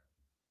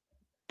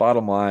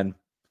 Bottom line,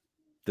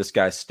 this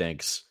guy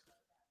stinks.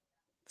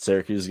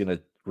 Syracuse is going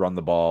to run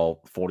the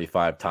ball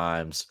 45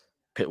 times.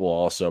 Pitt will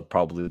also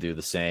probably do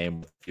the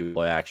same with a few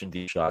play action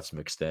deep shots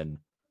mixed in.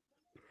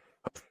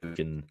 We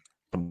can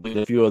complete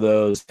a few of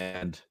those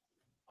and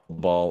hold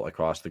the ball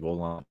across the goal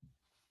line.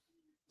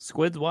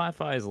 Squid's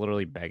Wi-Fi is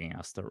literally begging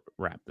us to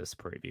wrap this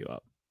preview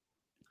up.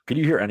 Could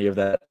you hear any of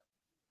that?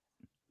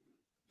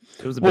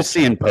 It was a We'll bit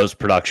see in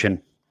post-production.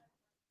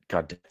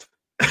 God damn.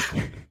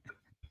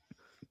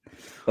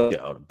 Let's get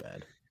out of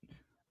bed.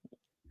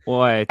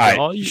 Boy,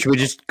 All right, should we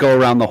just go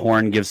around the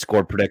horn, give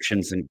score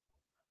predictions, and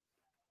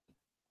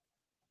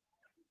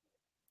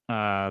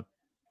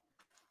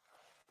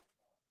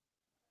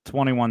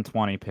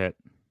 21-20 Pitt.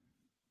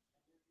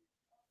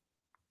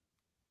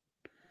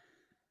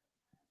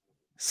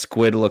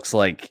 Squid looks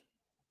like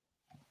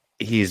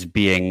he's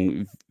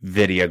being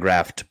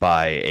videographed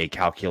by a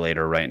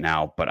calculator right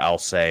now, but I'll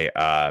say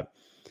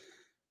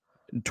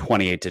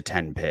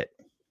 28-10 Pitt.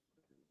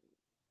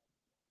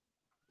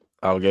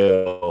 I'll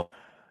go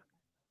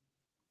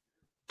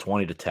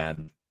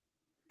 20-10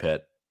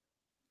 Pitt.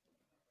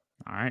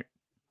 All right.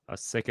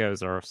 Us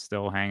sickos are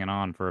still hanging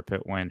on for a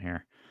Pitt win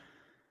here.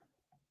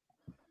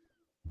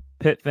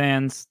 Pitt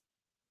fans,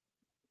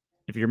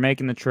 if you're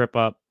making the trip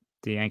up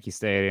to Yankee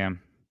Stadium,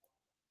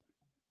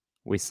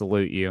 we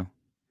salute you.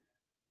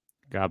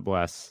 God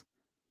bless.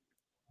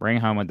 Bring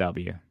home a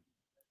W.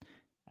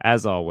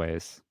 As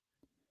always,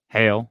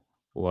 hail,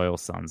 loyal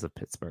sons of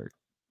Pittsburgh.